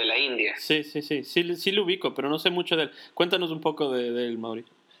 o sea, de la India. Sí lo ubico, pero no sé mucho de él. Cuéntanos un poco de él, Mauri.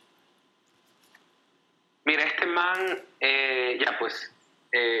 Mira, este man,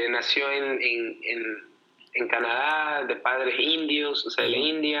 nació en Canadá, de padres indios, o sea, de la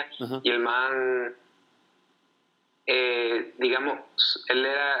India, y el man, digamos, él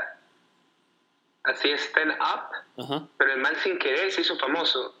era así stand-up, pero el man sin querer se hizo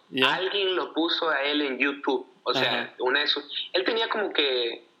famoso. Alguien lo puso a él en YouTube, o sea, él tenía como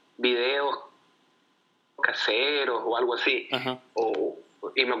que videos caseros o algo así,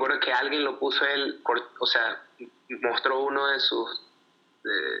 y me acuerdo que alguien lo puso a él, o sea, mostró uno de sus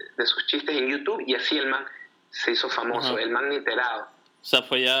chistes en YouTube y así el man se hizo famoso, el man iterado. O sea,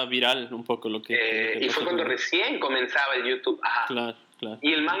 fue ya viral un poco lo que y fue cuando recién comenzaba el YouTube. Claro.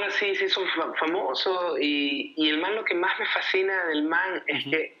 Y el man así se hizo famoso y el man, lo que más me fascina del man es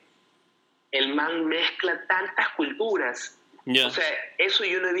que el man mezcla tantas culturas. O sea, eso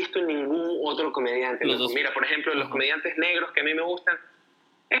yo no he visto en ningún otro comediante. Mira, por ejemplo, los comediantes negros que a mí me gustan,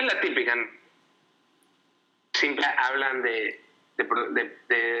 es la típica. Siempre hablan de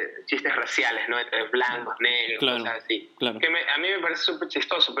chistes raciales, ¿no? Entre blancos, negros, cosas así. Claro. Que a mí me parece súper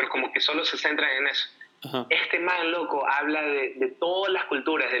chistoso, pero como que solo se centran en eso. Este man loco habla de todas las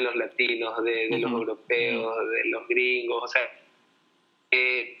culturas, de los latinos, de los europeos, de los gringos, o sea,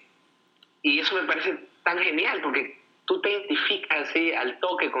 y eso me parece tan genial porque tú te identificas así al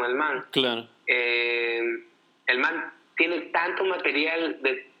toque con el man. Claro. El man tiene tanto material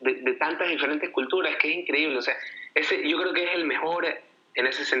de tantas diferentes culturas que es increíble, o sea, yo creo que es el mejor en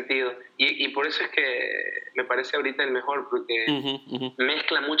ese sentido, y por eso es que me parece ahorita el mejor, porque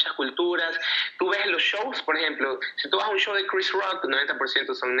mezcla muchas culturas. Tú ves los shows, por ejemplo, si tú vas a un show de Chris Rock,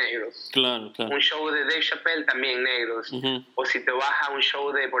 90% son negros. Claro. Un show de Dave Chappelle, también negros. O si te vas a un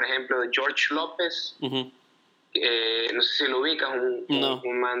show de, por ejemplo, de George López, no sé si lo ubicas,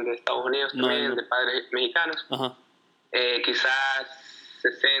 un man de Estados Unidos también, de padres mexicanos. Quizás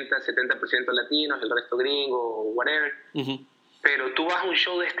 60-70% latinos, el resto gringo, whatever. Pero tú vas a un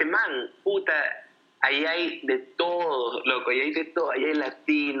show de este man, puta, ahí hay de todo, loco, ahí hay de todo, ahí hay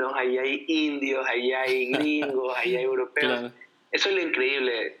latinos, ahí hay indios, ahí hay gringos, ahí hay europeos. Claro. Eso es lo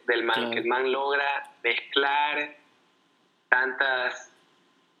increíble del man, que el man logra mezclar tantas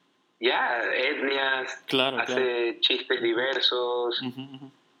etnias, hace chistes diversos.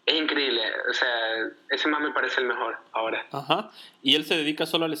 Es increíble, o sea, ese man me parece el mejor ahora. ¿Y él se dedica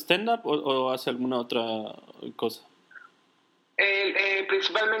solo al stand-up o hace alguna otra cosa?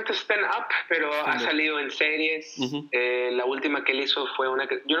 Principalmente stand-up, pero ha salido en series. La última que él hizo fue una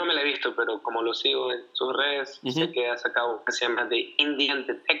que yo no me la he visto, pero como lo sigo en sus redes, sé que ha sacado una que se llama The Indian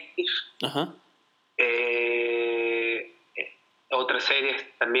Detective. Otras series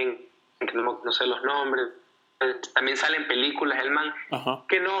también, que no sé los nombres. También salen películas, el man,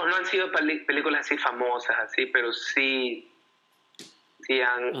 que no han sido películas así famosas, así, pero sí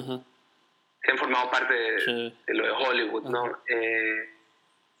han formado parte de lo de Hollywood, ¿no?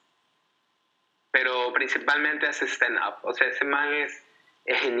 Pero principalmente hace stand-up. O sea, ese man es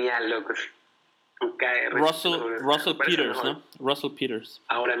genial, loco. Russell Peters, ¿no? Russell Peters.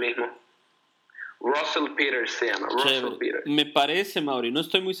 Ahora mismo. Russell Peters se llama. Russell Peters. Me parece, Mauri, no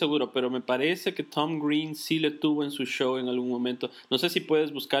estoy muy seguro, pero me parece que Tom Green sí le tuvo en su show en algún momento. No sé si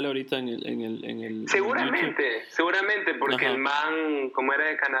puedes buscarle ahorita en el Seguramente, porque el man, como era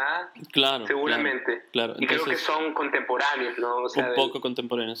de Canadá, seguramente. Claro. Y creo que son contemporáneos, ¿no? O sea, un poco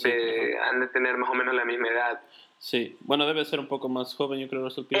contemporáneos, sí. Han de tener más o menos la misma edad. Sí, bueno, debe ser un poco más joven, yo creo,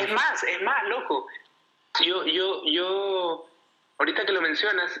 Russell Peters. Es más, loco. Yo ahorita que lo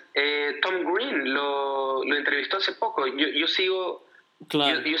mencionas, Tom Green lo entrevistó hace poco. Yo sigo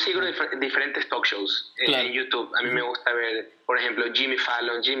diferentes talk shows en YouTube. A mí me gusta ver, por ejemplo, Jimmy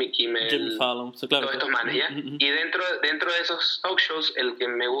Fallon, Jimmy Kimmel, todos estos manes, ¿ya? Y dentro de esos talk shows, el que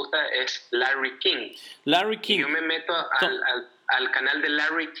me gusta es Larry King. Y yo me meto al canal de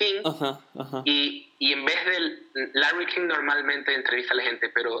Larry King y en vez de Larry King normalmente entrevista a la gente,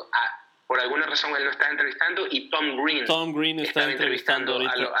 pero por alguna razón él no está entrevistando y Tom Green está entrevistando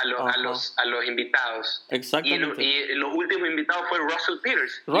a los invitados. Exactamente. Y los últimos invitados fue Russell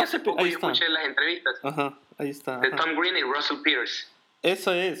Peters. Y hace poco yo escuché las entrevistas ahí está, de Tom Green y Russell Peters.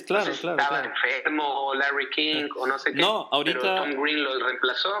 Eso es, claro, no sé si estaba enfermo Larry King o no sé qué. No, ahorita... Pero Tom Green lo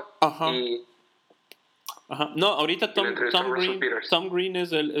reemplazó y... No, ahorita Tom Green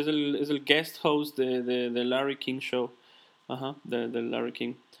es el guest host de Larry King Show. De Larry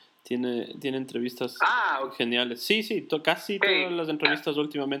King. Tiene entrevistas Ok. geniales. Sí, casi todas las entrevistas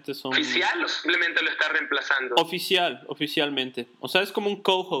últimamente son... ¿Oficial o simplemente lo está reemplazando? Oficialmente. O sea, es como un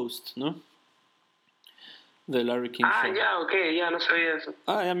co-host, ¿no? De Larry King Show. Ya, ok, ya no sabía eso.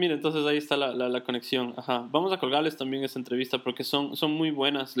 Ya, mira, entonces ahí está la conexión. Ajá. Vamos a colgarles también esa entrevista porque son muy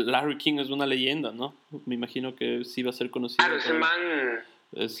buenas. Larry King es una leyenda, ¿no? Me imagino que sí va a ser conocido. Claro, ese man...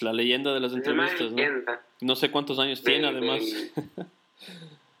 Es la leyenda de las entrevistas, ¿no? No sé cuántos años tiene, además.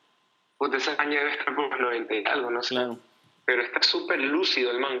 Pues ese año debe estar por los 90 y algo, no sé. Claro. Pero está súper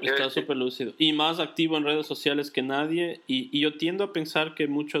lúcido el man. Está súper lúcido. Y más activo en redes sociales que nadie. Y yo tiendo a pensar que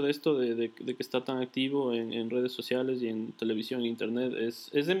mucho de esto de que está tan activo en redes sociales y en televisión e internet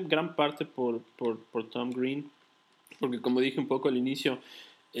es en gran parte por Tom Green. Porque como dije un poco al inicio,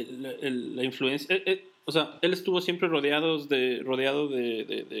 la influencia... o sea, él estuvo siempre rodeado de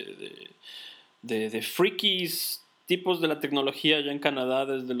frikis, tipos de la tecnología ya en Canadá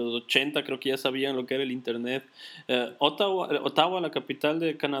desde los 80, creo que ya sabían lo que era el Internet. Ottawa, la capital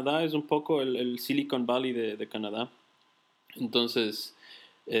de Canadá, es un poco el Silicon Valley de Canadá. Entonces,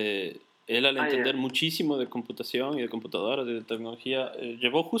 él al entender muchísimo de computación y de computadoras y de tecnología,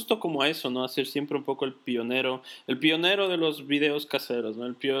 llevó justo como a eso, ¿no? A ser siempre un poco el pionero de los videos caseros, ¿no?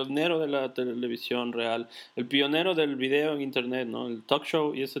 El pionero de la televisión real, el pionero del video en internet, ¿no? El talk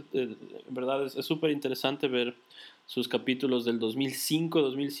show, y en verdad es súper interesante ver sus capítulos del 2005,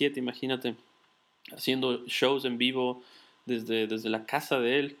 2007, imagínate, haciendo shows en vivo desde la casa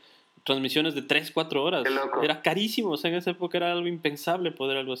de él. Transmisiones de 3, 4 horas. Era carísimo, o sea, en esa época era algo impensable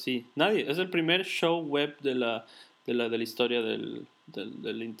poder algo así. Nadie, es el primer show web de la historia del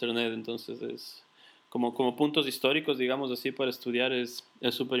internet, entonces es como puntos históricos, digamos así, para estudiar es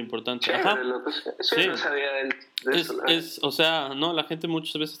súper importante. Eso yo no sabía de eso. O sea, no, la gente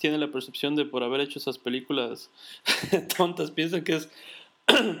muchas veces tiene la percepción de por haber hecho esas películas tontas, piensan que es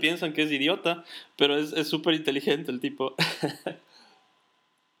idiota, pero es súper inteligente el tipo.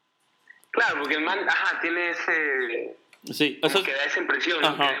 Claro, porque el man, tiene ese... Sí, que da esa impresión, que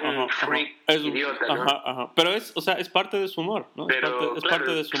es un freak idiota, ¿no? Pero es parte de su humor, ¿no? Pero, es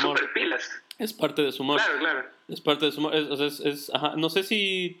parte de su humor. Super pilas. Es parte de su humor. Claro. Es parte de su humor. No sé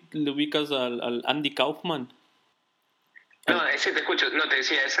si le ubicas al Andy Kaufman. No, ese te escucho. No, te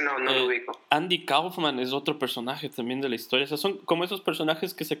decía, ese no lo ubico. Andy Kaufman es otro personaje también de la historia. O sea, son como esos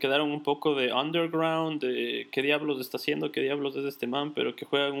personajes que se quedaron un poco de underground, de qué diablos está haciendo, qué diablos es este man, pero que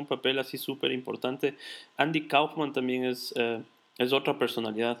juegan un papel así súper importante. Andy Kaufman también es otra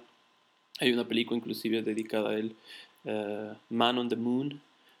personalidad. Hay una película inclusive dedicada a él, Man on the Moon,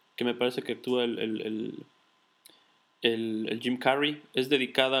 que me parece que actúa el Jim Carrey, es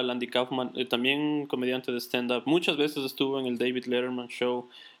dedicada al Andy Kaufman, también comediante de stand-up. Muchas veces estuvo en el David Letterman Show.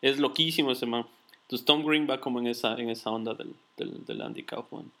 Es loquísimo ese man. Entonces Tom Green va como en esa onda del Andy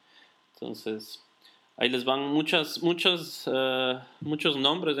Kaufman. Entonces, ahí les van muchos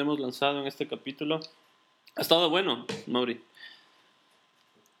nombres hemos lanzado en este capítulo. Ha estado bueno, Mauri.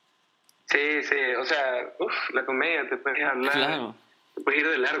 Sí, o sea, la comedia te puedes hablar. Claro. Te puedes ir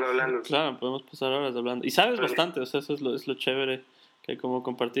de largo hablando. Claro, podemos pasar horas hablando. Y sabes bastante, o sea, eso es lo chévere que hay como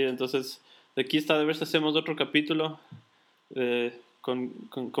compartir. Entonces, de aquí está de ver si hacemos otro capítulo con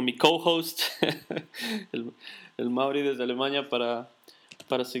mi co-host, el Mauri desde Alemania, para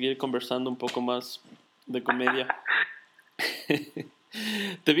seguir conversando un poco más de comedia.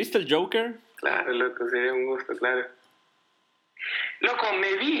 ¿Te viste el Joker? Claro, loco, sería un gusto, claro. Loco,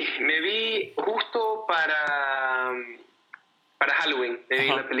 me vi justo para Halloween, vi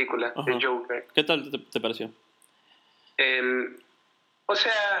la película de Joker. ¿Qué tal te pareció? O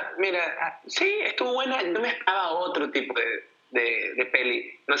sea, mira, sí, estuvo buena. No me esperaba otro tipo de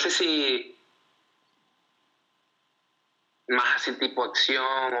peli. No sé si más así tipo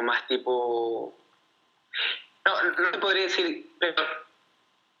acción o más tipo... No te podría decir...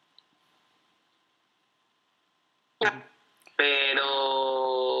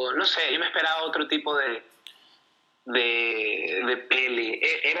 Pero no sé, yo me esperaba otro tipo de peli.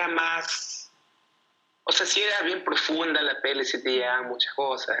 Era más, o sea, sí era bien profunda la peli, sí te llevaban muchas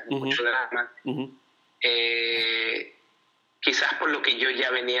cosas, mucho drama. Quizás por lo que yo ya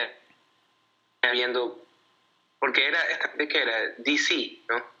venía viendo, porque ¿de qué era? DC,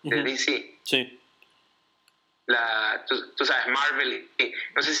 ¿no? De DC. Sí. Tú sabes, Marvel,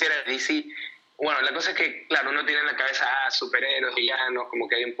 no sé si era DC. Bueno, la cosa es que, claro, uno tiene en la cabeza superhéroes, villanos, como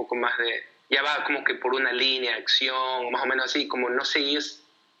que hay un poco más de... Ya va como que por una línea de acción, más o menos así, como no sé,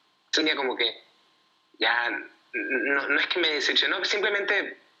 tenía como que... Ya, no es que me decepcionó,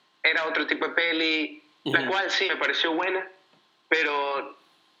 simplemente era otro tipo de peli, la cual sí me pareció buena, pero...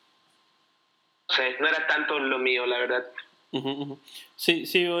 O sea, no era tanto lo mío, la verdad. Ujú, ujú. Sí,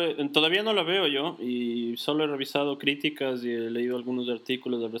 sí, todavía no la veo yo y solo he revisado críticas y he leído algunos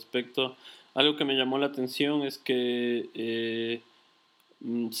artículos al respecto. Algo que me llamó la atención es que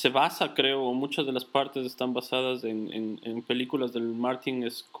se basa, creo, o muchas de las partes están basadas en películas del Martin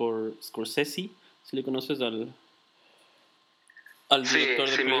Scorsese, si le conoces al Sí, director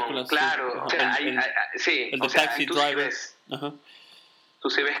de Simón, películas, sí. claro. Ajá, O sea, sí, el o de sea, Taxi Driver. Ajá. tú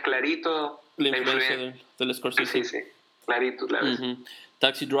sí ves clarito La la influencia influencia. del Sí, Scorsese. sí, clarito la ves. Ujú.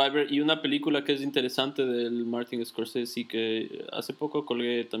 Taxi Driver y una película que es interesante del Martin Scorsese que hace poco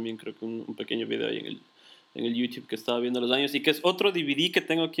colgué también creo que un pequeño video ahí en el YouTube que estaba viendo los años y que es otro DVD que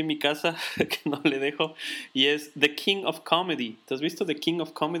tengo aquí en mi casa que no le dejo y es The King of Comedy. ¿Te has visto The King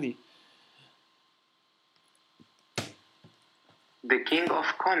of Comedy? The King of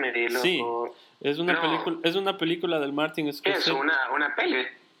Comedy, Sí, loco. película, No, es una película del Martin ¿qué es eso? Scorsese. ¿Una peli?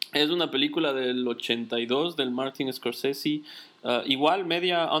 Es una película del 82 del Martin Scorsese, igual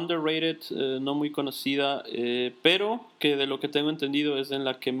media underrated, no muy conocida, pero que de lo que tengo entendido es en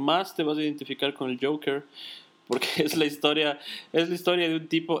la que más te vas a identificar con el Joker, porque es la historia de un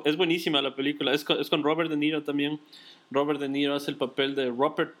tipo, es buenísima la película, es con Robert De Niro también. Robert De Niro hace el papel de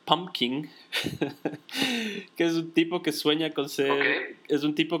Robert Pumpkin, que es un tipo que sueña con Ok. ser, es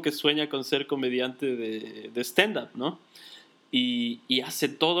un tipo que sueña con ser comediante de stand-up, ¿no? Y hace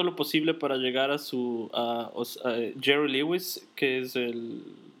todo lo posible para llegar a Jerry Lewis, que es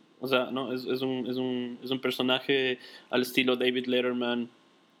o sea, no, es un personaje al estilo David Letterman,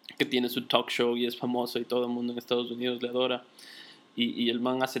 que tiene su talk show y es famoso y todo el mundo en Estados Unidos le adora. Y el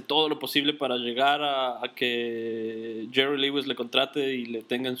man hace todo lo posible para llegar a que Jerry Lewis le contrate y le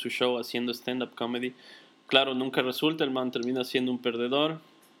tenga en su show haciendo stand-up comedy. Claro, nunca resulta, el man termina siendo un perdedor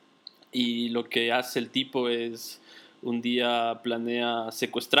y lo que hace el tipo es un día planea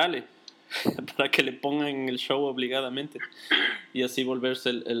secuestrarle para que le pongan en el show obligadamente y así volverse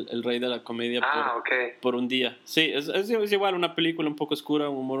el rey de la comedia Ok. por un día. Sí, es igual una película un poco oscura,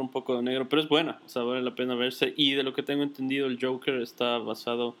 un humor un poco negro, pero es buena, o sea, vale la pena verse. Y de lo que tengo entendido, el Joker está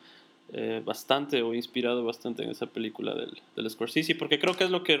basado bastante o inspirado bastante en esa película del Scorsese, porque creo que es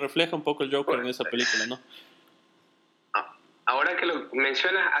lo que refleja un poco el Joker en esa película, ¿no? Ahora que lo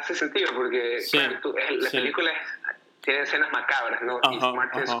mencionas, hace sentido, porque, Sí, claro, la sí. película tiene escenas macabras, ¿no? Y Ajá,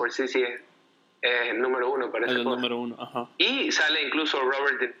 Martin ajá. Scorsese es el número uno para Es esa el cosa. número uno, ajá. Y sale incluso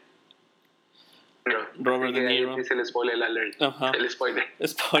Robert De Niro. Robert Así De que ahí Niro. empieza el spoiler alert. Ajá. El spoiler.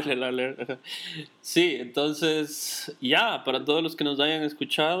 Spoiler alert. Ajá. Sí, entonces, ya, para todos los que nos hayan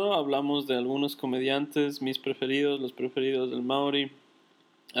escuchado, hablamos de algunos comediantes, mis preferidos, los preferidos del Mauri,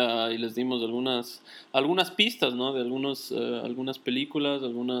 y les dimos algunas pistas, ¿no? De algunas películas,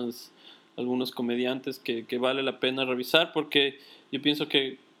 algunos comediantes que vale la pena revisar, porque yo pienso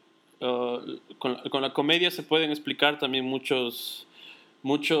que con la comedia se pueden explicar también muchos,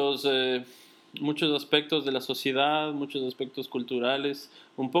 muchos aspectos de la sociedad, muchos aspectos culturales,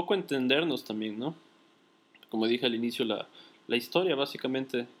 un poco entendernos también, ¿no? Como dije al inicio, la historia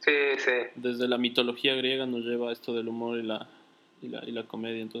básicamente, Sí, sí. desde la mitología griega nos lleva a esto del humor y la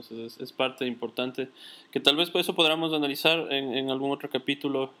comedia, entonces es parte importante, que tal vez por eso podamos analizar en algún otro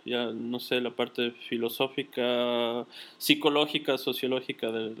capítulo, ya no sé, la parte filosófica, psicológica,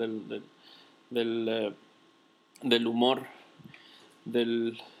 sociológica del, eh, del humor,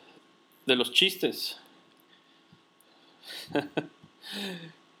 del, de los chistes.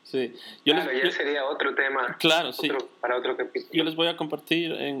 Sí, Claro, ya sería otro tema, claro, sí. para otro Yo capítulo. les voy a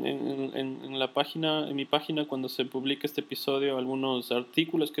compartir en la página, en mi página, cuando se publique este episodio, algunos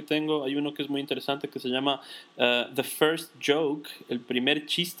artículos que tengo. Hay uno que es muy interesante que se llama The First Joke, el primer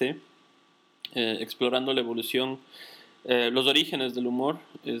chiste, explorando la evolución, los orígenes del humor.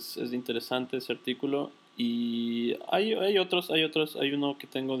 Es interesante ese artículo. Y hay otros, hay uno que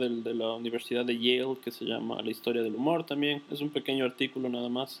tengo de la Universidad de Yale que se llama La historia del humor también. Es un pequeño artículo nada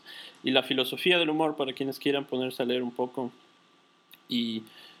más. Y la filosofía del humor para quienes quieran ponerse a leer un poco. Y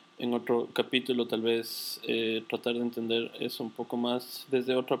en otro capítulo tal vez tratar de entender eso un poco más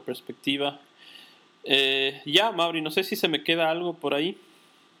desde otra perspectiva. Ya, Mauri, no sé si se me queda algo por ahí.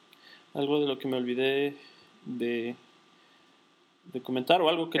 Algo de lo que me olvidé de, de comentar o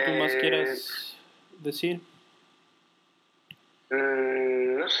algo que tú más Eh, quieras decir.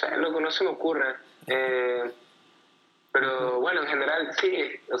 no sé, loco, no se me ocurre. Pero bueno, en general sí,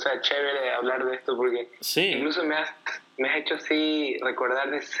 o sea, chévere hablar de esto porque Sí, incluso me has hecho así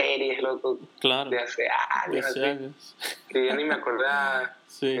recordar de series, loco, claro, de hace de años, hace así, años. que yo ni me acordaba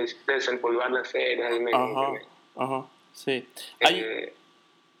Sí, de desempolvar las series ahí ajá, ajá, sí. Hay, eh,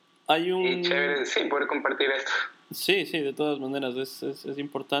 hay y un... chévere, sí, poder compartir esto. Sí, sí, de todas maneras es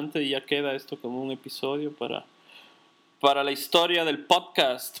importante y ya queda esto como un episodio para la historia del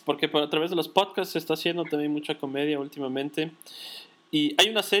podcast, porque a través de los podcasts se está haciendo también mucha comedia últimamente. Y hay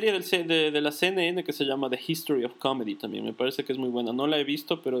una serie de la CNN que se llama The History of Comedy también. Me parece que es muy buena. No la he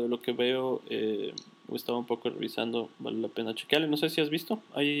visto, pero de lo que veo, estaba un poco revisando, vale la pena chequearla. No sé si has visto.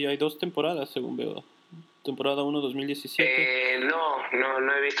 Hay 2 temporadas, según veo. Temporada 1, 2017.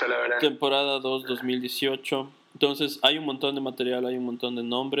 No he visto, la verdad. Temporada 2, 2018. Entonces, hay un montón de material, hay un montón de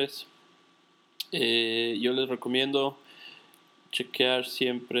nombres. Yo les recomiendo chequear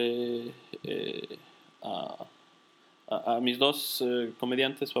siempre a mis 2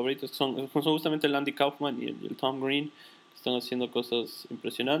 comediantes favoritos, que son justamente el Andy Kaufman y el Tom Green, que están haciendo cosas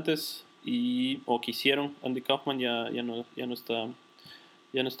impresionantes, o que hicieron. Andy Kaufman ya no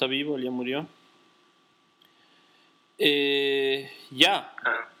está vivo, él ya murió.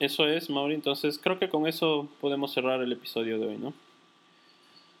 Eso es, Mauri. Entonces creo que con eso podemos cerrar el episodio de hoy, ¿no?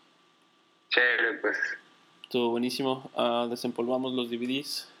 Chévere, pues. Estuvo buenísimo. Desempolvamos los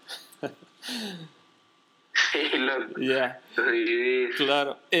DVDs. Sí, los DVDs.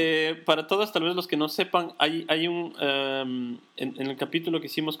 Claro. Para todos, tal vez los que no sepan, hay un... en el capítulo que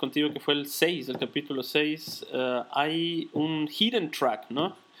hicimos contigo, que fue el capítulo 6, hay un hidden track,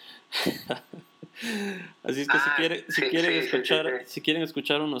 ¿no? Así es que si quieren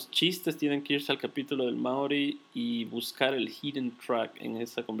escuchar unos chistes, tienen que irse al capítulo del Mauri y buscar el hidden track en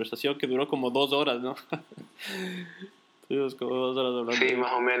esa conversación que duró como 2 horas, ¿no? Tuvimos como 2 horas hablando. Sí,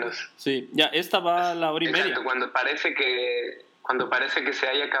 más o menos. Sí, ya, esta va a la hora y media. Cuando parece que se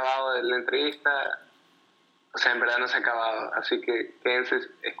haya acabado la entrevista, o sea, en verdad no se ha acabado. Así que quédense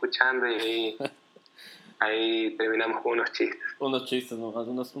escuchando y ahí terminamos con unos chistes. Unos chistes nomás,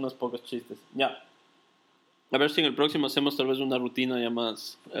 unos pocos chistes. Ya. A ver si en el próximo hacemos tal vez una rutina ya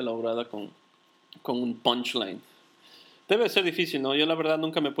más elaborada con un punchline. Debe ser difícil, ¿no? Yo la verdad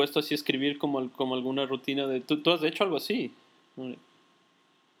nunca me he puesto así a escribir como alguna rutina de... ¿Tú has hecho algo así? No,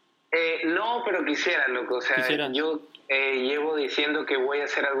 pero quisiera, loco. O sea, yo llevo diciendo que voy a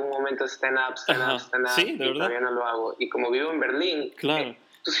hacer algún momento stand-up, sí, de verdad. Todavía no lo hago. Y como vivo en Berlín, claro.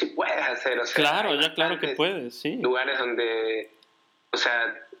 Tú sí puedes hacer, o sea... Claro que puedes, sí. Lugares donde, o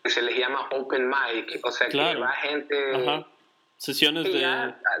sea, se les llama open mic, o sea, que va gente... Ajá. Sesiones que de...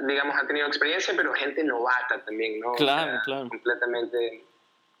 ya, digamos, ha tenido experiencia, pero gente novata también, ¿no? Claro, o sea, claro. Completamente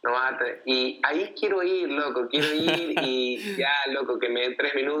novata. Y ahí quiero ir, loco, y ya, loco, que me den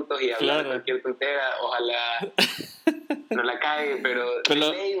 3 minutos y hablar cualquier tontera, ojalá no la cague, pero de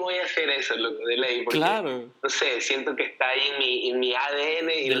ley voy a hacer eso, loco, de ley, porque, no sé, siento que está ahí en mi ADN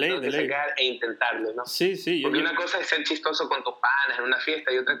y lo tengo que sacar e intentarlo, ¿no? Sí. Porque una cosa es ser chistoso con tus panas en una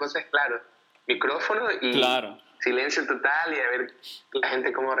fiesta y otra cosa es, claro, micrófono y... Claro. Silencio total y a ver la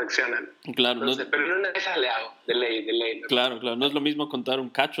gente cómo reacciona. Claro. Entonces, pero en una de esas le hago, de ley. ¿No? Claro. No es lo mismo contar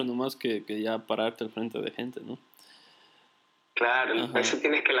un cacho nomás que ya pararte al frente de gente, ¿no? Claro, eso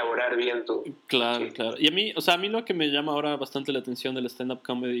tienes que elaborar bien tu... Claro. Y a mí lo que me llama ahora bastante la atención del stand-up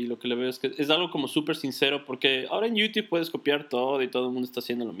comedy y lo que le veo es que es algo como súper sincero, porque ahora en YouTube puedes copiar todo y todo el mundo está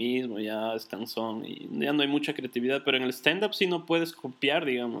haciendo lo mismo, ya es canzón y ya no hay mucha creatividad, pero en el stand-up sí no puedes copiar,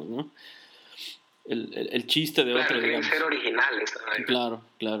 digamos, ¿no? El chiste de otro, digamos. Ser originales. Claro.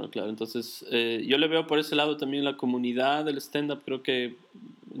 Entonces, yo le veo por ese lado también la comunidad del stand-up. Creo que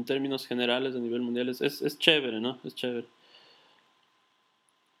en términos generales a nivel mundial es chévere, ¿no? Es chévere.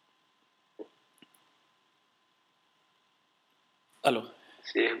 ¿Aló?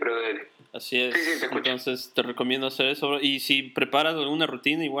 Sí, brother. Así es. Sí, te escucho. Entonces, te recomiendo hacer eso. Y si preparas alguna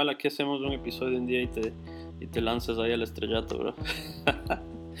rutina, igual aquí hacemos un episodio un día y te lanzas ahí al estrellato, bro.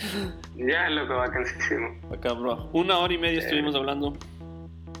 Ya, loco, vacancísimo. Acá, bro. 1 hora y media estuvimos hablando.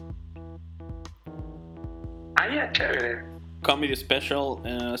 Ya, chévere. Comedy Special,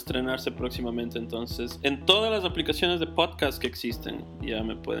 estrenarse próximamente, entonces en todas las aplicaciones de podcast que existen ya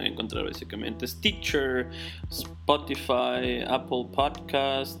me pueden encontrar básicamente: Stitcher, Spotify, Apple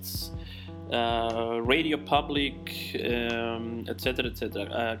Podcasts, Radio Public,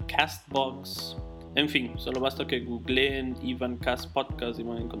 etcétera, Castbox. En fin, solo basta que googleen Ivan Cast Podcast y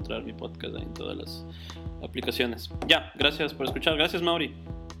van a encontrar mi podcast en todas las aplicaciones. Ya, gracias por escuchar. Gracias, Mauri.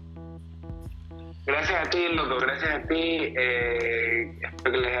 Gracias a ti, loco, gracias a ti.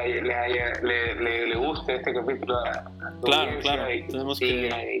 Espero que le guste este capítulo a tu Claro. y tenemos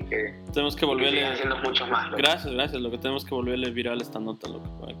que volverle haciendo muchos más. Loco. Gracias. Lo que tenemos que volverle viral esta nota,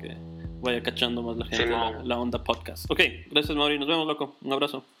 loco, para que vaya cachando más la gente la onda podcast. Ok, gracias, Mauri. Nos vemos, loco. Un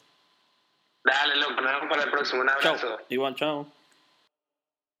abrazo. Dale, loco. Nos vemos para el próximo. Un abrazo. Chao. Igual, chao.